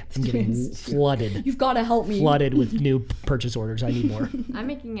high. I'm getting flooded You've got to help me. with new purchase orders. I need more. I'm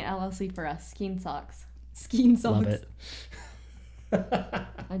making an LLC for us, Skeen Socks. Skiing socks. Love it.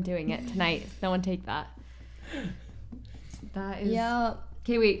 I'm doing it tonight. No one take that. That is. Yeah,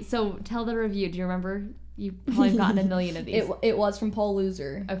 Okay, wait. So tell the review. Do you remember? You probably have gotten a million of these. it was from Paul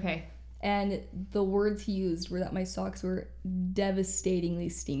Loser. Okay. And the words he used were that my socks were devastatingly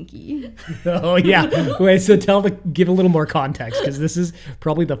stinky. Oh yeah. Wait, so give a little more context because this is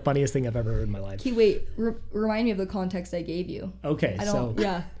probably the funniest thing I've ever heard in my life. Okay, wait. Remind me of the context I gave you. Okay, I don't.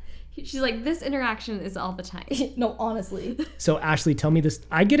 Yeah. She's like, this interaction is all the time. No, honestly. so Ashley, tell me this.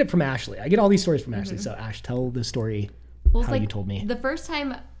 I get it from Ashley. I get all these stories from Ashley. So Ash, tell the story Well, it's how like you told me. the first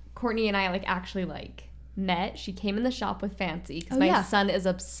time Courtney and I actually met, she came in the shop with Fancy because Oh, my yeah. son is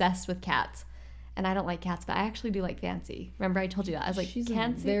obsessed with cats. And I don't like cats, but I actually do like Fancy. Remember I told you that? I was like, She's a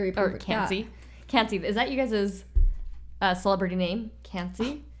Fancy? very Or perfect Fancy. Fancy. Is that you guys' celebrity name?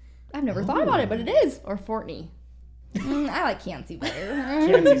 Fancy? I've never thought about it, but it is. Or Fortney? I like Cancy better.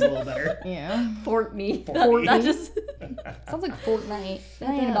 Fancy's a little better. Yeah. Fortney. Fortney. That just... Sounds like Fortnite. That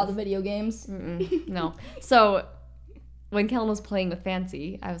ain't about the video games. No. So when Kellen was playing with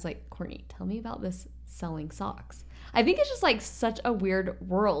Fancy, I was like, Courtney, tell me about this selling socks. I think it's just such a weird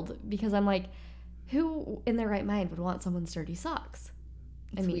world because I'm like, who in their right mind would want someone's dirty socks?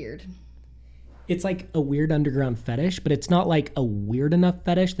 It's weird. It's like a weird underground fetish, but it's not like a weird enough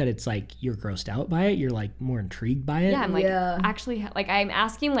fetish that it's like you're grossed out by it. You're like more intrigued by it. Yeah, I'm Yeah. actually, I'm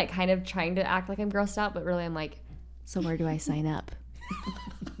asking, kind of trying to act like I'm grossed out, but really I'm like, so where do I sign up?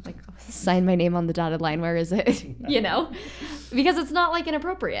 Sign my name on the dotted line. Where is it? Because it's not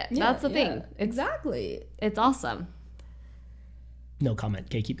inappropriate. That's the thing. Exactly. It's awesome. No comment.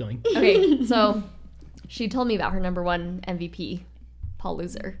 Okay, keep going. Okay, so she told me about her number one MVP, Paul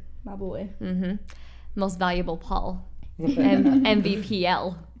Loser. My boy. Most valuable Paul.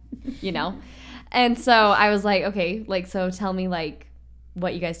 MVPL, And so I was like, okay, so tell me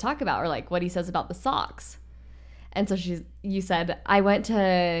what you guys talk about or what he says about the socks. And so you said, I went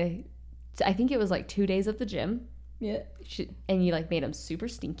to I think it was 2 days at the gym. Yeah. And you made them super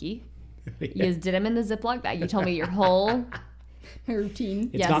stinky. You just did them in the Ziploc bag. You told me your whole... My routine.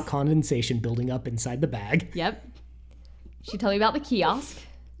 It's got condensation building up inside the bag. Yep. She told me about the kiosk.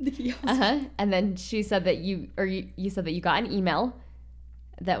 The kiosk. And then she said that you said that you got an email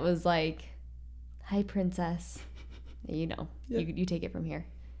that was like, hi, princess. Yep. You take it from here.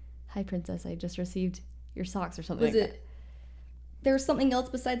 Hi, princess. I just received your socks or something Was like it... There was something else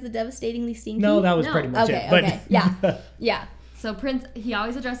besides the devastatingly stinky? No, that was No. pretty much Okay, it. But okay. Yeah. Yeah. that. So he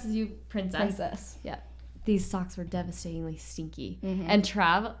always addresses you princess. Princess. These socks were devastatingly stinky. Mm-hmm. And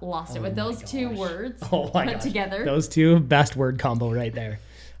Trav lost it with my those two gosh. words oh my put gosh. together. Those two, best word combo right there.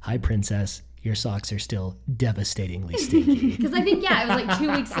 Hi, princess. Your socks are still devastatingly stinky. Because I think, it was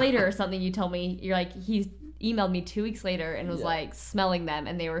 2 weeks later or something you told me. You're he emailed me 2 weeks later and was smelling them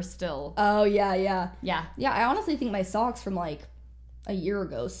and they were still... Oh, yeah, yeah. Yeah. Yeah, I honestly think my socks from a year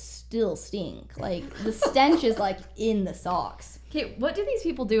ago still stink. The stench is in the socks. Okay, what do these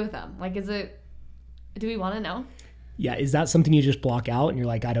people do with them? Is it... Do we want to know? Yeah, is that something you just block out and you're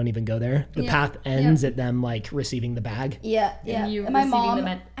like, I don't even go there? The Yeah, path ends at them receiving the bag. Yeah, yeah. you And my receiving mom, them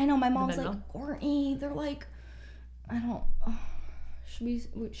at I know my mom's Venmo? like, Courtney, they're like, I don't.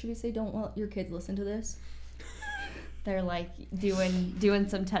 Should we say don't let your kids listen to this? They're doing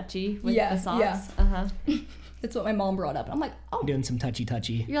some touchy with Yeah, the socks. yeah. Uh-huh. That's what my mom brought up. And I'm like, oh, Doing some touchy.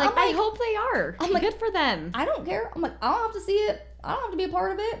 You're like, I'm like- I hope they are. I'm like- good for them. I don't care. I'm like, I don't have to see it. I don't have to be a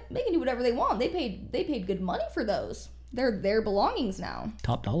part of it. They can do whatever they want. They paid good money for those. They're their belongings now.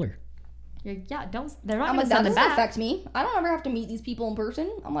 Top dollar. They're not I'm going like, to that send doesn't them back. affect me. I don't ever have to meet these people in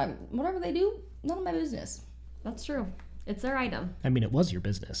person. I'm like, whatever they do, none of my business. That's true. It's their item. I mean, it was your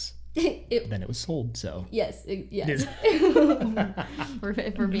business. Then it was sold, so. Yes. Yes.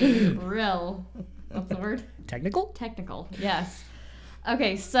 If we're being real. What's the word? Technical? Technical. Yes.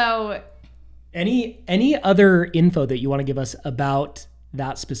 Okay, so Any other info that you want to give us about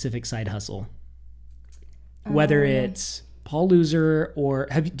that specific side hustle? Whether it's Paul Loser or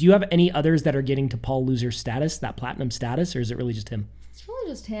do you have any others that are getting to Paul Loser status, that platinum status, or is it really just him? It's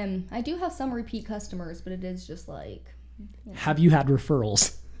really just him. I do have some repeat customers, but it is just Have you had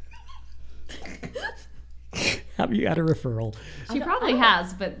referrals? Have you had a referral? she probably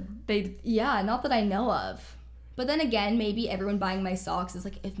has, but they yeah, not that I know of. But then again, maybe everyone buying my socks is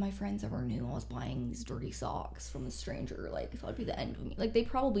if my friends ever knew I was buying these dirty socks from a stranger, that would be the end of me. They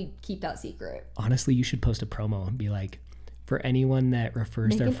probably keep that secret. Honestly, you should post a promo and be like, for anyone that refers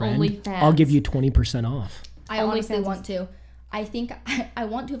Make their an friend, OnlyFans. I'll give you 20% off. I OnlyFans honestly is- want to. I think I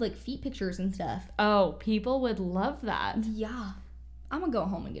want to have feet pictures and stuff. Oh, people would love that. Yeah. I'm gonna go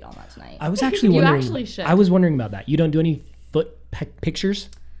home and get on that tonight. I was actually You wondering. actually should. I was wondering about that. You don't do any foot pictures?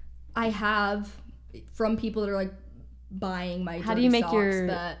 I have from people that are buying my How do you make socks your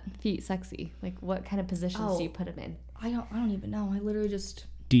that feet sexy? Like, what kind of positions do you put them in? I don't even know. I literally just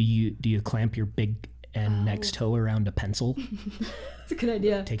Do you clamp your big and next toe around a pencil? it's a good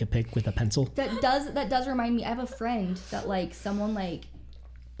idea. Take a pic with a pencil? That does remind me. I have a friend that like someone like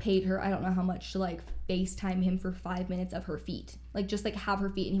paid her I don't know how much to like FaceTime him for 5 minutes of her feet. Like just like have her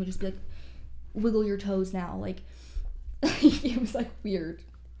feet and he would just be like, wiggle your toes now. Like it was like weird.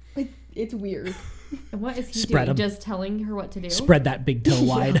 Like it's weird. And what is he Spread doing? 'em. Just telling her what to do? Spread that big toe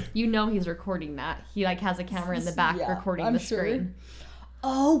wide. You know he's recording that. He like has a camera in the back Yeah, recording I'm the sure. screen.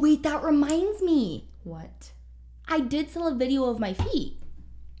 Oh wait, that reminds me. What? I did sell a video of my feet.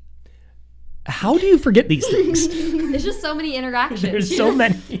 How do you forget these things? There's just so many interactions. There's so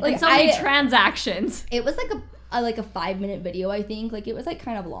many. Like so many transactions. It was like a 5-minute video, I think. Like it was like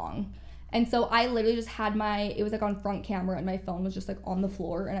kind of long. And so I literally just had it was like on front camera and my phone was just like on the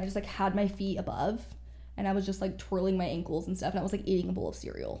floor and I just like had my feet above and I was just like twirling my ankles and stuff and I was like eating a bowl of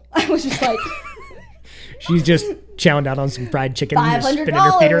cereal. I was just like She's just chowing down on some fried chicken and just spinning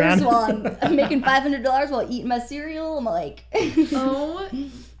her feet around. $500 while I'm making $500 while eating my cereal. I'm like Oh,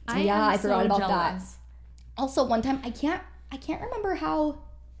 I forgot about that. jealous. Also, one time I can't remember how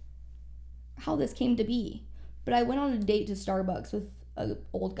this came to be, but I went on a date to Starbucks with an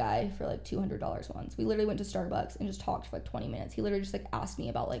old guy for like $200 once. We literally went to Starbucks and just talked for like 20 minutes. He literally just like asked me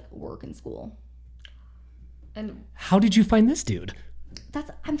about like work and school. And How did you find this dude?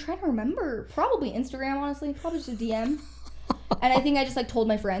 I'm trying to remember. Probably Instagram, honestly. Probably just a DM. And I think I just like told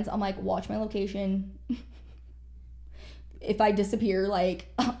my friends, I'm like, watch my location. If I disappear, like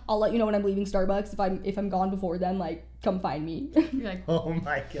I'll let you know when I'm leaving Starbucks. If I'm gone before then, like come find me. you're like, Oh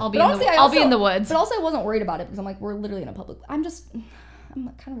my god. I'll be But in the woods. But also I wasn't worried about it because I'm like, we're literally in a public. I'm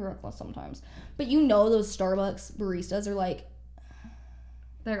kind of reckless sometimes. But you know those Starbucks baristas are like,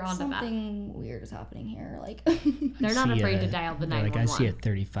 They're on to that. something weird is happening here. Like They're not See afraid a- to dial the they're like, I see a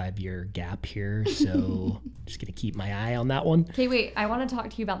 911. 35-year gap here, so just gonna keep my eye on that one. Okay, wait. I want to talk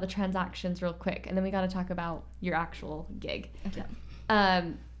to you about the transactions real quick, and then we got to talk about your actual gig.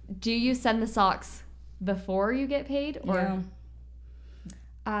 okay. Do you send the socks before you get paid, or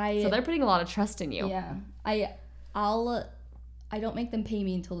Yeah. so they're putting a lot of trust in you? Yeah. I don't make them pay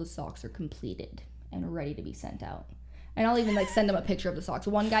me until the socks are completed and ready to be sent out. And I'll even like send them a picture of the socks.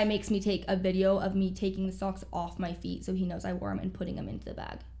 One guy makes me take a video of me taking the socks off my feet so he knows I wore them and putting them into the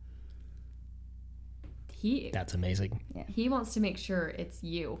bag. That's amazing. He wants to make sure it's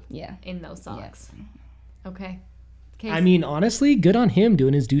you Yeah. in those socks. Okay. Okay. I mean, honestly, good on him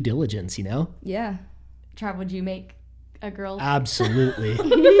doing his due diligence, you know? Yeah. Trav, would you make a girl? Absolutely.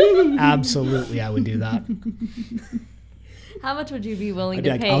 Absolutely, I would do that. How much would you be willing I'd be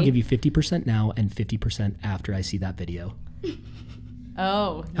to like, pay? I'll give you 50% now and 50% after I see that video.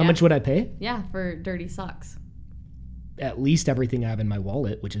 Oh. How much would I pay? Yeah, for dirty socks. At least everything I have in my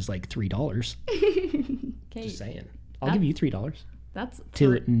wallet, which is like $3. Okay. Just saying. I'll give you $3 That's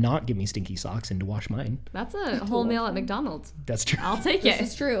to not give me stinky socks and to wash mine. that's a whole meal at McDonald's. That's true. I'll take This it.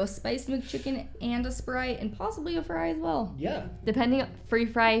 is true. A spiced McChicken and a Sprite and possibly a fry as well. Yeah. Depending Free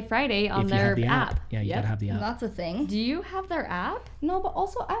Fry Friday on If you their have the app. Yeah, you Yep. gotta have the app. That's a thing. Do you have their app? No, but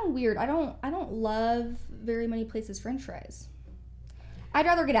also I'm weird. I don't love very many places French fries. I'd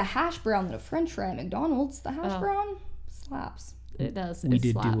rather get a hash brown than a French fry at McDonald's. The hash brown slaps. It does. We It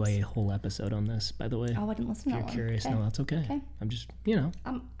did slaps. do a whole episode on this, by the way. Oh, I didn't listen If to you're that curious, one. no, that's okay. Okay. I'm just, you know.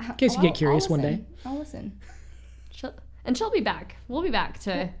 In case you get curious one day. I'll listen. She'll be back. We'll be back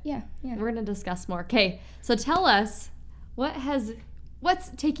to. Yeah. We're gonna discuss more. Okay, so tell us what's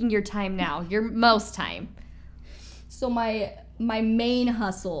taking your time now? Your most time. So my main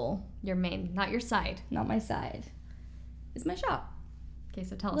hustle, Your main, not your side. not my side, is my shop. Okay,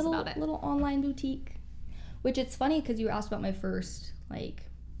 so tell us about it. Little online boutique. Which it's funny because you asked about my first like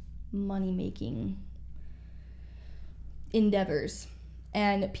money making endeavors.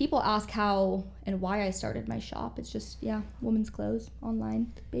 And people ask how and why I started my shop. It's just, women's clothes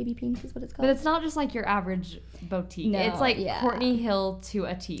online. Baby Pink is what it's called. But it's not just like your average boutique. No, it's like yeah. Courtney Hill to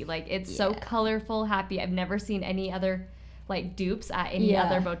a T. Like it's so Yeah. colorful, happy. I've never seen any other like dupes at any Yeah.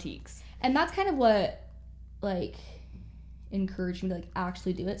 other boutiques. And that's kind of what like encouraged me to like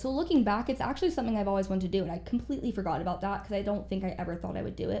actually do it. So looking back, it's actually something I've always wanted to do, and I completely forgot about that because I don't think I ever thought I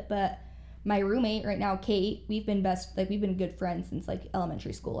would do it. But my roommate right now, Kate, we've been good friends since like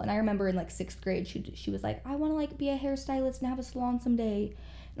elementary school. And I remember in like 6th grade, she was like, I want to like be a hairstylist and have a salon someday.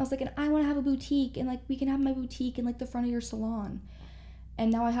 And I was like, and I want to have a boutique, and like we can have my boutique in like the front of your salon.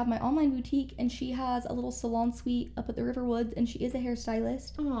 And now I have my online boutique, and she has a little salon suite up at the Riverwoods, and she is a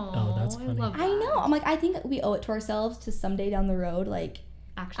hairstylist. Oh, that's I funny. love that. I know. I'm like, I think we owe it to ourselves to someday down the road, like,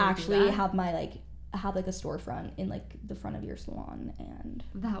 actually do that. have my, like, have like a storefront in like the front of your salon, and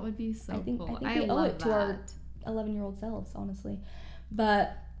That would be so cool. I think we owe love it to our 11-year-old selves, honestly.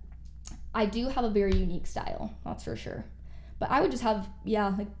 But I do have a very unique style, that's for sure. But I would just have,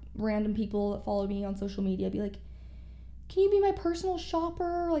 like random people that follow me on social media be like, can you be my personal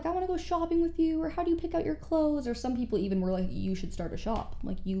shopper? Like, I want to go shopping with you. Or how do you pick out your clothes? Or some people even were like, you should start a shop.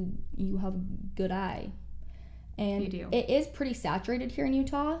 Like, you have a good eye. And You do. it is pretty saturated here in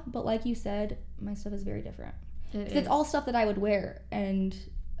Utah. But like you said, my stuff is very different. It's all stuff that I would wear. And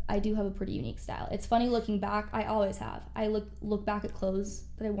I do have a pretty unique style. It's funny looking back. I always have. I look back at clothes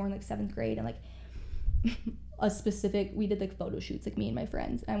that I wore in like 7th grade. And like we did like photo shoots, like me and my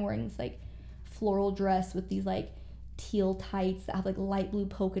friends. And I'm wearing this like floral dress with these like teal tights that have like light blue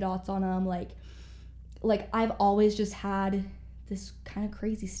polka dots on them. Like I've always just had this kind of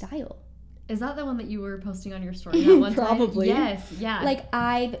crazy style. Is that the one that you were posting on your story that one Probably. time? Yes, yeah. Like,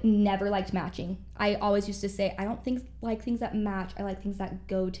 I've never liked matching. I always used to say, I don't like things that match. I like things that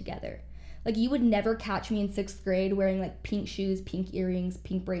go together. Like, you would never catch me in 6th grade wearing like pink shoes, pink earrings,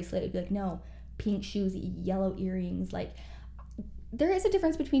 pink bracelet. It'd be like, no, pink shoes, yellow earrings. Like, there is a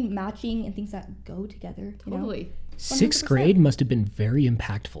difference between matching and things that go together. You Totally. know? 6th 100%. grade must have been very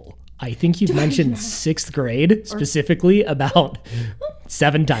impactful. I think you've mentioned 6th grade specifically about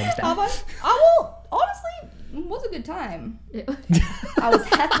 7 times now. Honestly, it was a good time. I was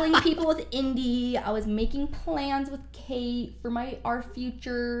heckling people with Indy. I was making plans with Kate for our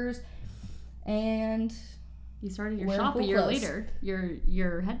futures. And You started your Wearing shop a cool year clothes. later.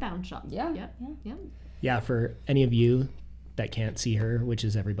 Your headbound shop. Yeah, Yep. yeah. Yep. Yeah, for any of you that can't see her, which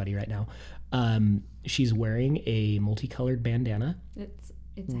is everybody right now, she's wearing a multicolored bandana.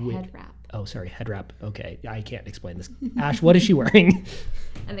 It's a Wait. head wrap. Oh, sorry, head wrap. Okay, I can't explain this. Ash, what is she wearing?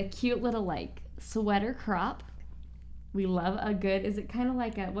 And a cute little like sweater crop. We love a good. Is it kind of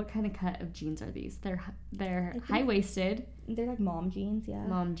like what kind of cut of jeans are these? They're high waisted They're like mom jeans, yeah.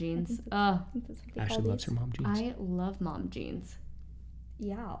 mom jeans. I think that's what they Ashley call loves these. her mom jeans. I love mom jeans.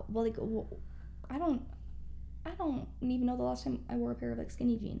 Yeah, well, like, I don't even know the last time I wore a pair of like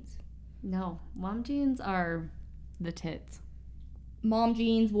skinny jeans. No, mom jeans are the tits. Mom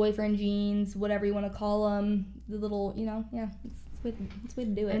jeans, boyfriend jeans, whatever you want to call them. The little, it's the way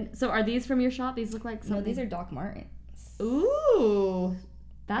to do it. And so are these from your shop? These look like something. No, these are Doc Martens. Ooh,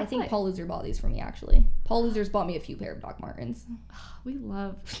 that's I think like, Paul Loser bought these for me, actually. Paul Loser's bought me a few pair of Doc Martens. we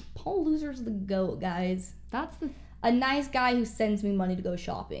love. Paul Loser's the GOAT, guys. That's the. A nice guy who sends me money to go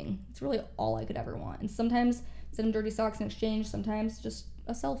shopping. It's really all I could ever want. And sometimes send him dirty socks in exchange. Sometimes just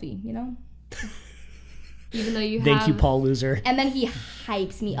a selfie, you know? Even though you have. Thank you, Paul Loser. And then he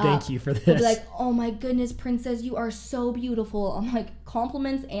hypes me up. Thank you for He'll this. be like, oh my goodness, princess, you are so beautiful. I'm like,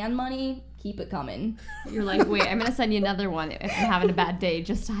 compliments and money, keep it coming. You're like, wait, I'm gonna send you another one if I'm having a bad day,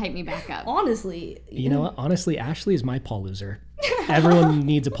 just to hype me back up. Honestly. You know what? Honestly, Ashley is my Paul Loser. Everyone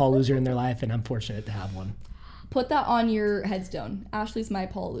needs a Paul Loser in their life, and I'm fortunate to have one. Put that on your headstone. Ashley's my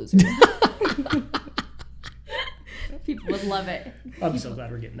Paul Loser. People would love it. I'm so glad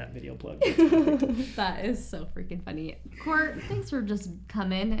we're getting that video plugged. That is so freaking funny. Court, thanks for just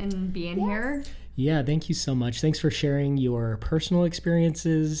coming and being here. Yeah, thank you so much. Thanks for sharing your personal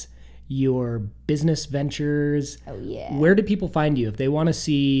experiences, your business ventures. Oh, yeah. Where do people find you? If they want to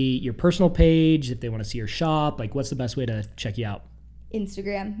see your personal page, if they want to see your shop, like what's the best way to check you out?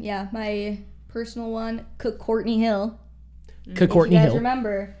 Instagram. Yeah, my personal one, Cook Courtney Hill. Courtney If you guys Hill.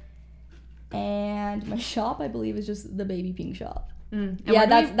 remember. And my shop, I believe, is just the Baby Pink Shop. And Yeah,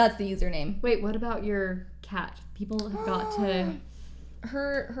 where do that's the username. Wait, what about your cat? People have got to.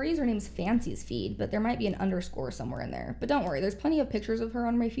 Her username's Fancy's feed, but there might be an underscore somewhere in there. But don't worry, there's plenty of pictures of her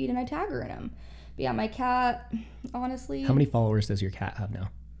on my feed, and I tag her in them. But yeah, my cat, honestly, How many followers does your cat have now?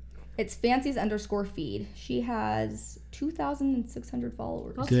 it's Fancy's underscore feed. She has 2,600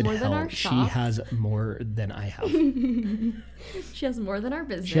 followers. That's Good more than hell. our She shop. has more than I have. She has more than our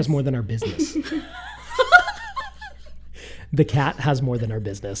business. She has more than our business. The cat has more than our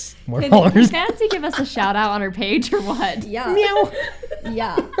business. More Can followers. Fancy give us a shout out on her page or what? Yeah. Meow.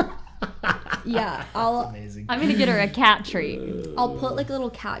 Yeah. Yeah. Amazing. I'm gonna get her a cat treat. I'll put like a little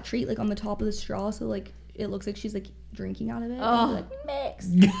cat treat like on the top of the straw, so like it looks like she's like drinking out of it. Oh. And be like, mix.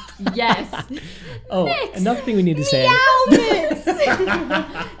 Yes. Oh, another thing we need to say. Mix.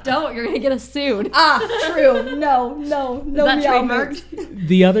 Don't. You're gonna get us sued. True. No. Is that meow trademarked? mix.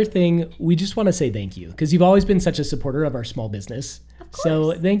 The other thing, we just want to say thank you because you've always been such a supporter of our small business.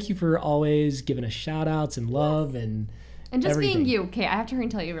 So thank you for always giving us shout outs and love and And just everything. being you. Okay, I have to hurry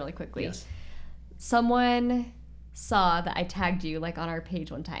and tell you really quickly. Yes. Someone saw that I tagged you like on our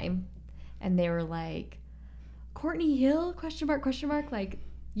page one time, and they were like, Courtney Hill? Question mark? Like,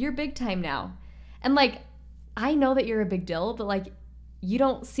 you're big time now. And like, I know that you're a big deal, but like, you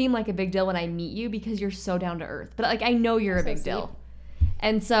don't seem like a big deal when I meet you because you're so down to earth. But like, I know you're a big deal.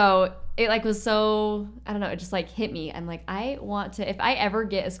 And so it like was so, I don't know, it just like hit me. I'm like, I want to, if I ever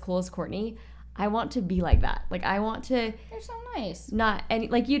get as cool as Courtney, I want to be like that. Like, I want to. You're so nice. Not any,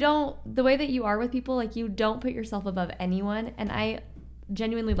 like, you don't, the way that you are with people, like, you don't put yourself above anyone. And I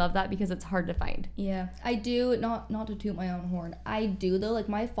genuinely love that because it's hard to find. Yeah, I do. Not to toot my own horn. I do though. Like,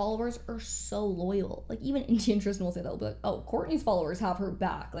 my followers are so loyal. Like, even Indian Tristan will say that. They'll be like, "Oh, Courtney's followers have her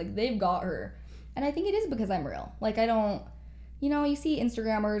back. Like, they've got her." And I think it is because I'm real. Like, I don't. You know, you see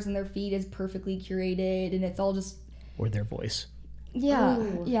Instagrammers and their feed is perfectly curated and it's all just. Or their voice. Yeah,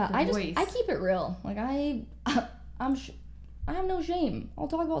 Ooh, yeah. the I voice. keep it real. Like, I have no shame. I'll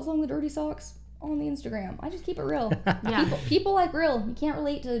talk about selling the dirty socks on the Instagram. I just keep it real. Yeah. People like real. You can't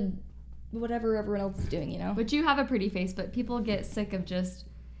relate to whatever everyone else is doing, you know? But you have a pretty face, but people get sick of just,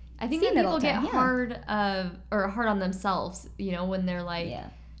 I think Seeing that it all people the get time, hard on themselves, you know, when they're like, Yeah.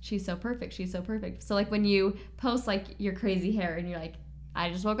 she's so perfect, she's so perfect. So like when you post like your crazy hair and you're like, I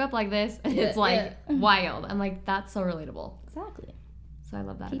just woke up like this, and it's like wild. I'm like, that's so relatable. Exactly. So I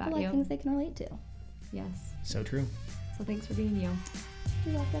love that People about like you. things they can relate to. Yes. So true. So thanks for being you.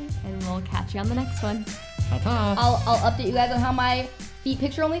 You're welcome. And we'll catch you on the next one. Ta-ta. I'll update you guys on how my feet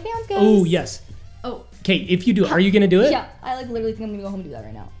picture OnlyFans goes. Oh, yes. Oh, Okay, if you do, are you going to do it? Yeah, I like literally think I'm gonna go home and do that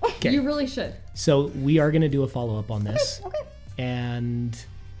right now. Okay. you really should. So we are going to do a follow-up on this. Okay. And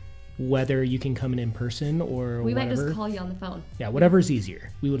whether you can come in person or We might whatever. just call you on the phone. Yeah, whatever's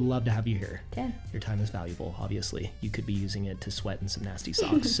easier. We would love to have you here. Okay. Your time is valuable, obviously. You could be using it to sweat in some nasty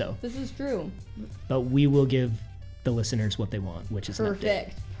socks. So, This is true. but we will give the listeners what they want, which is an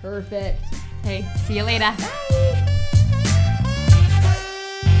update. Perfect. Perfect. Hey, see you later. Bye.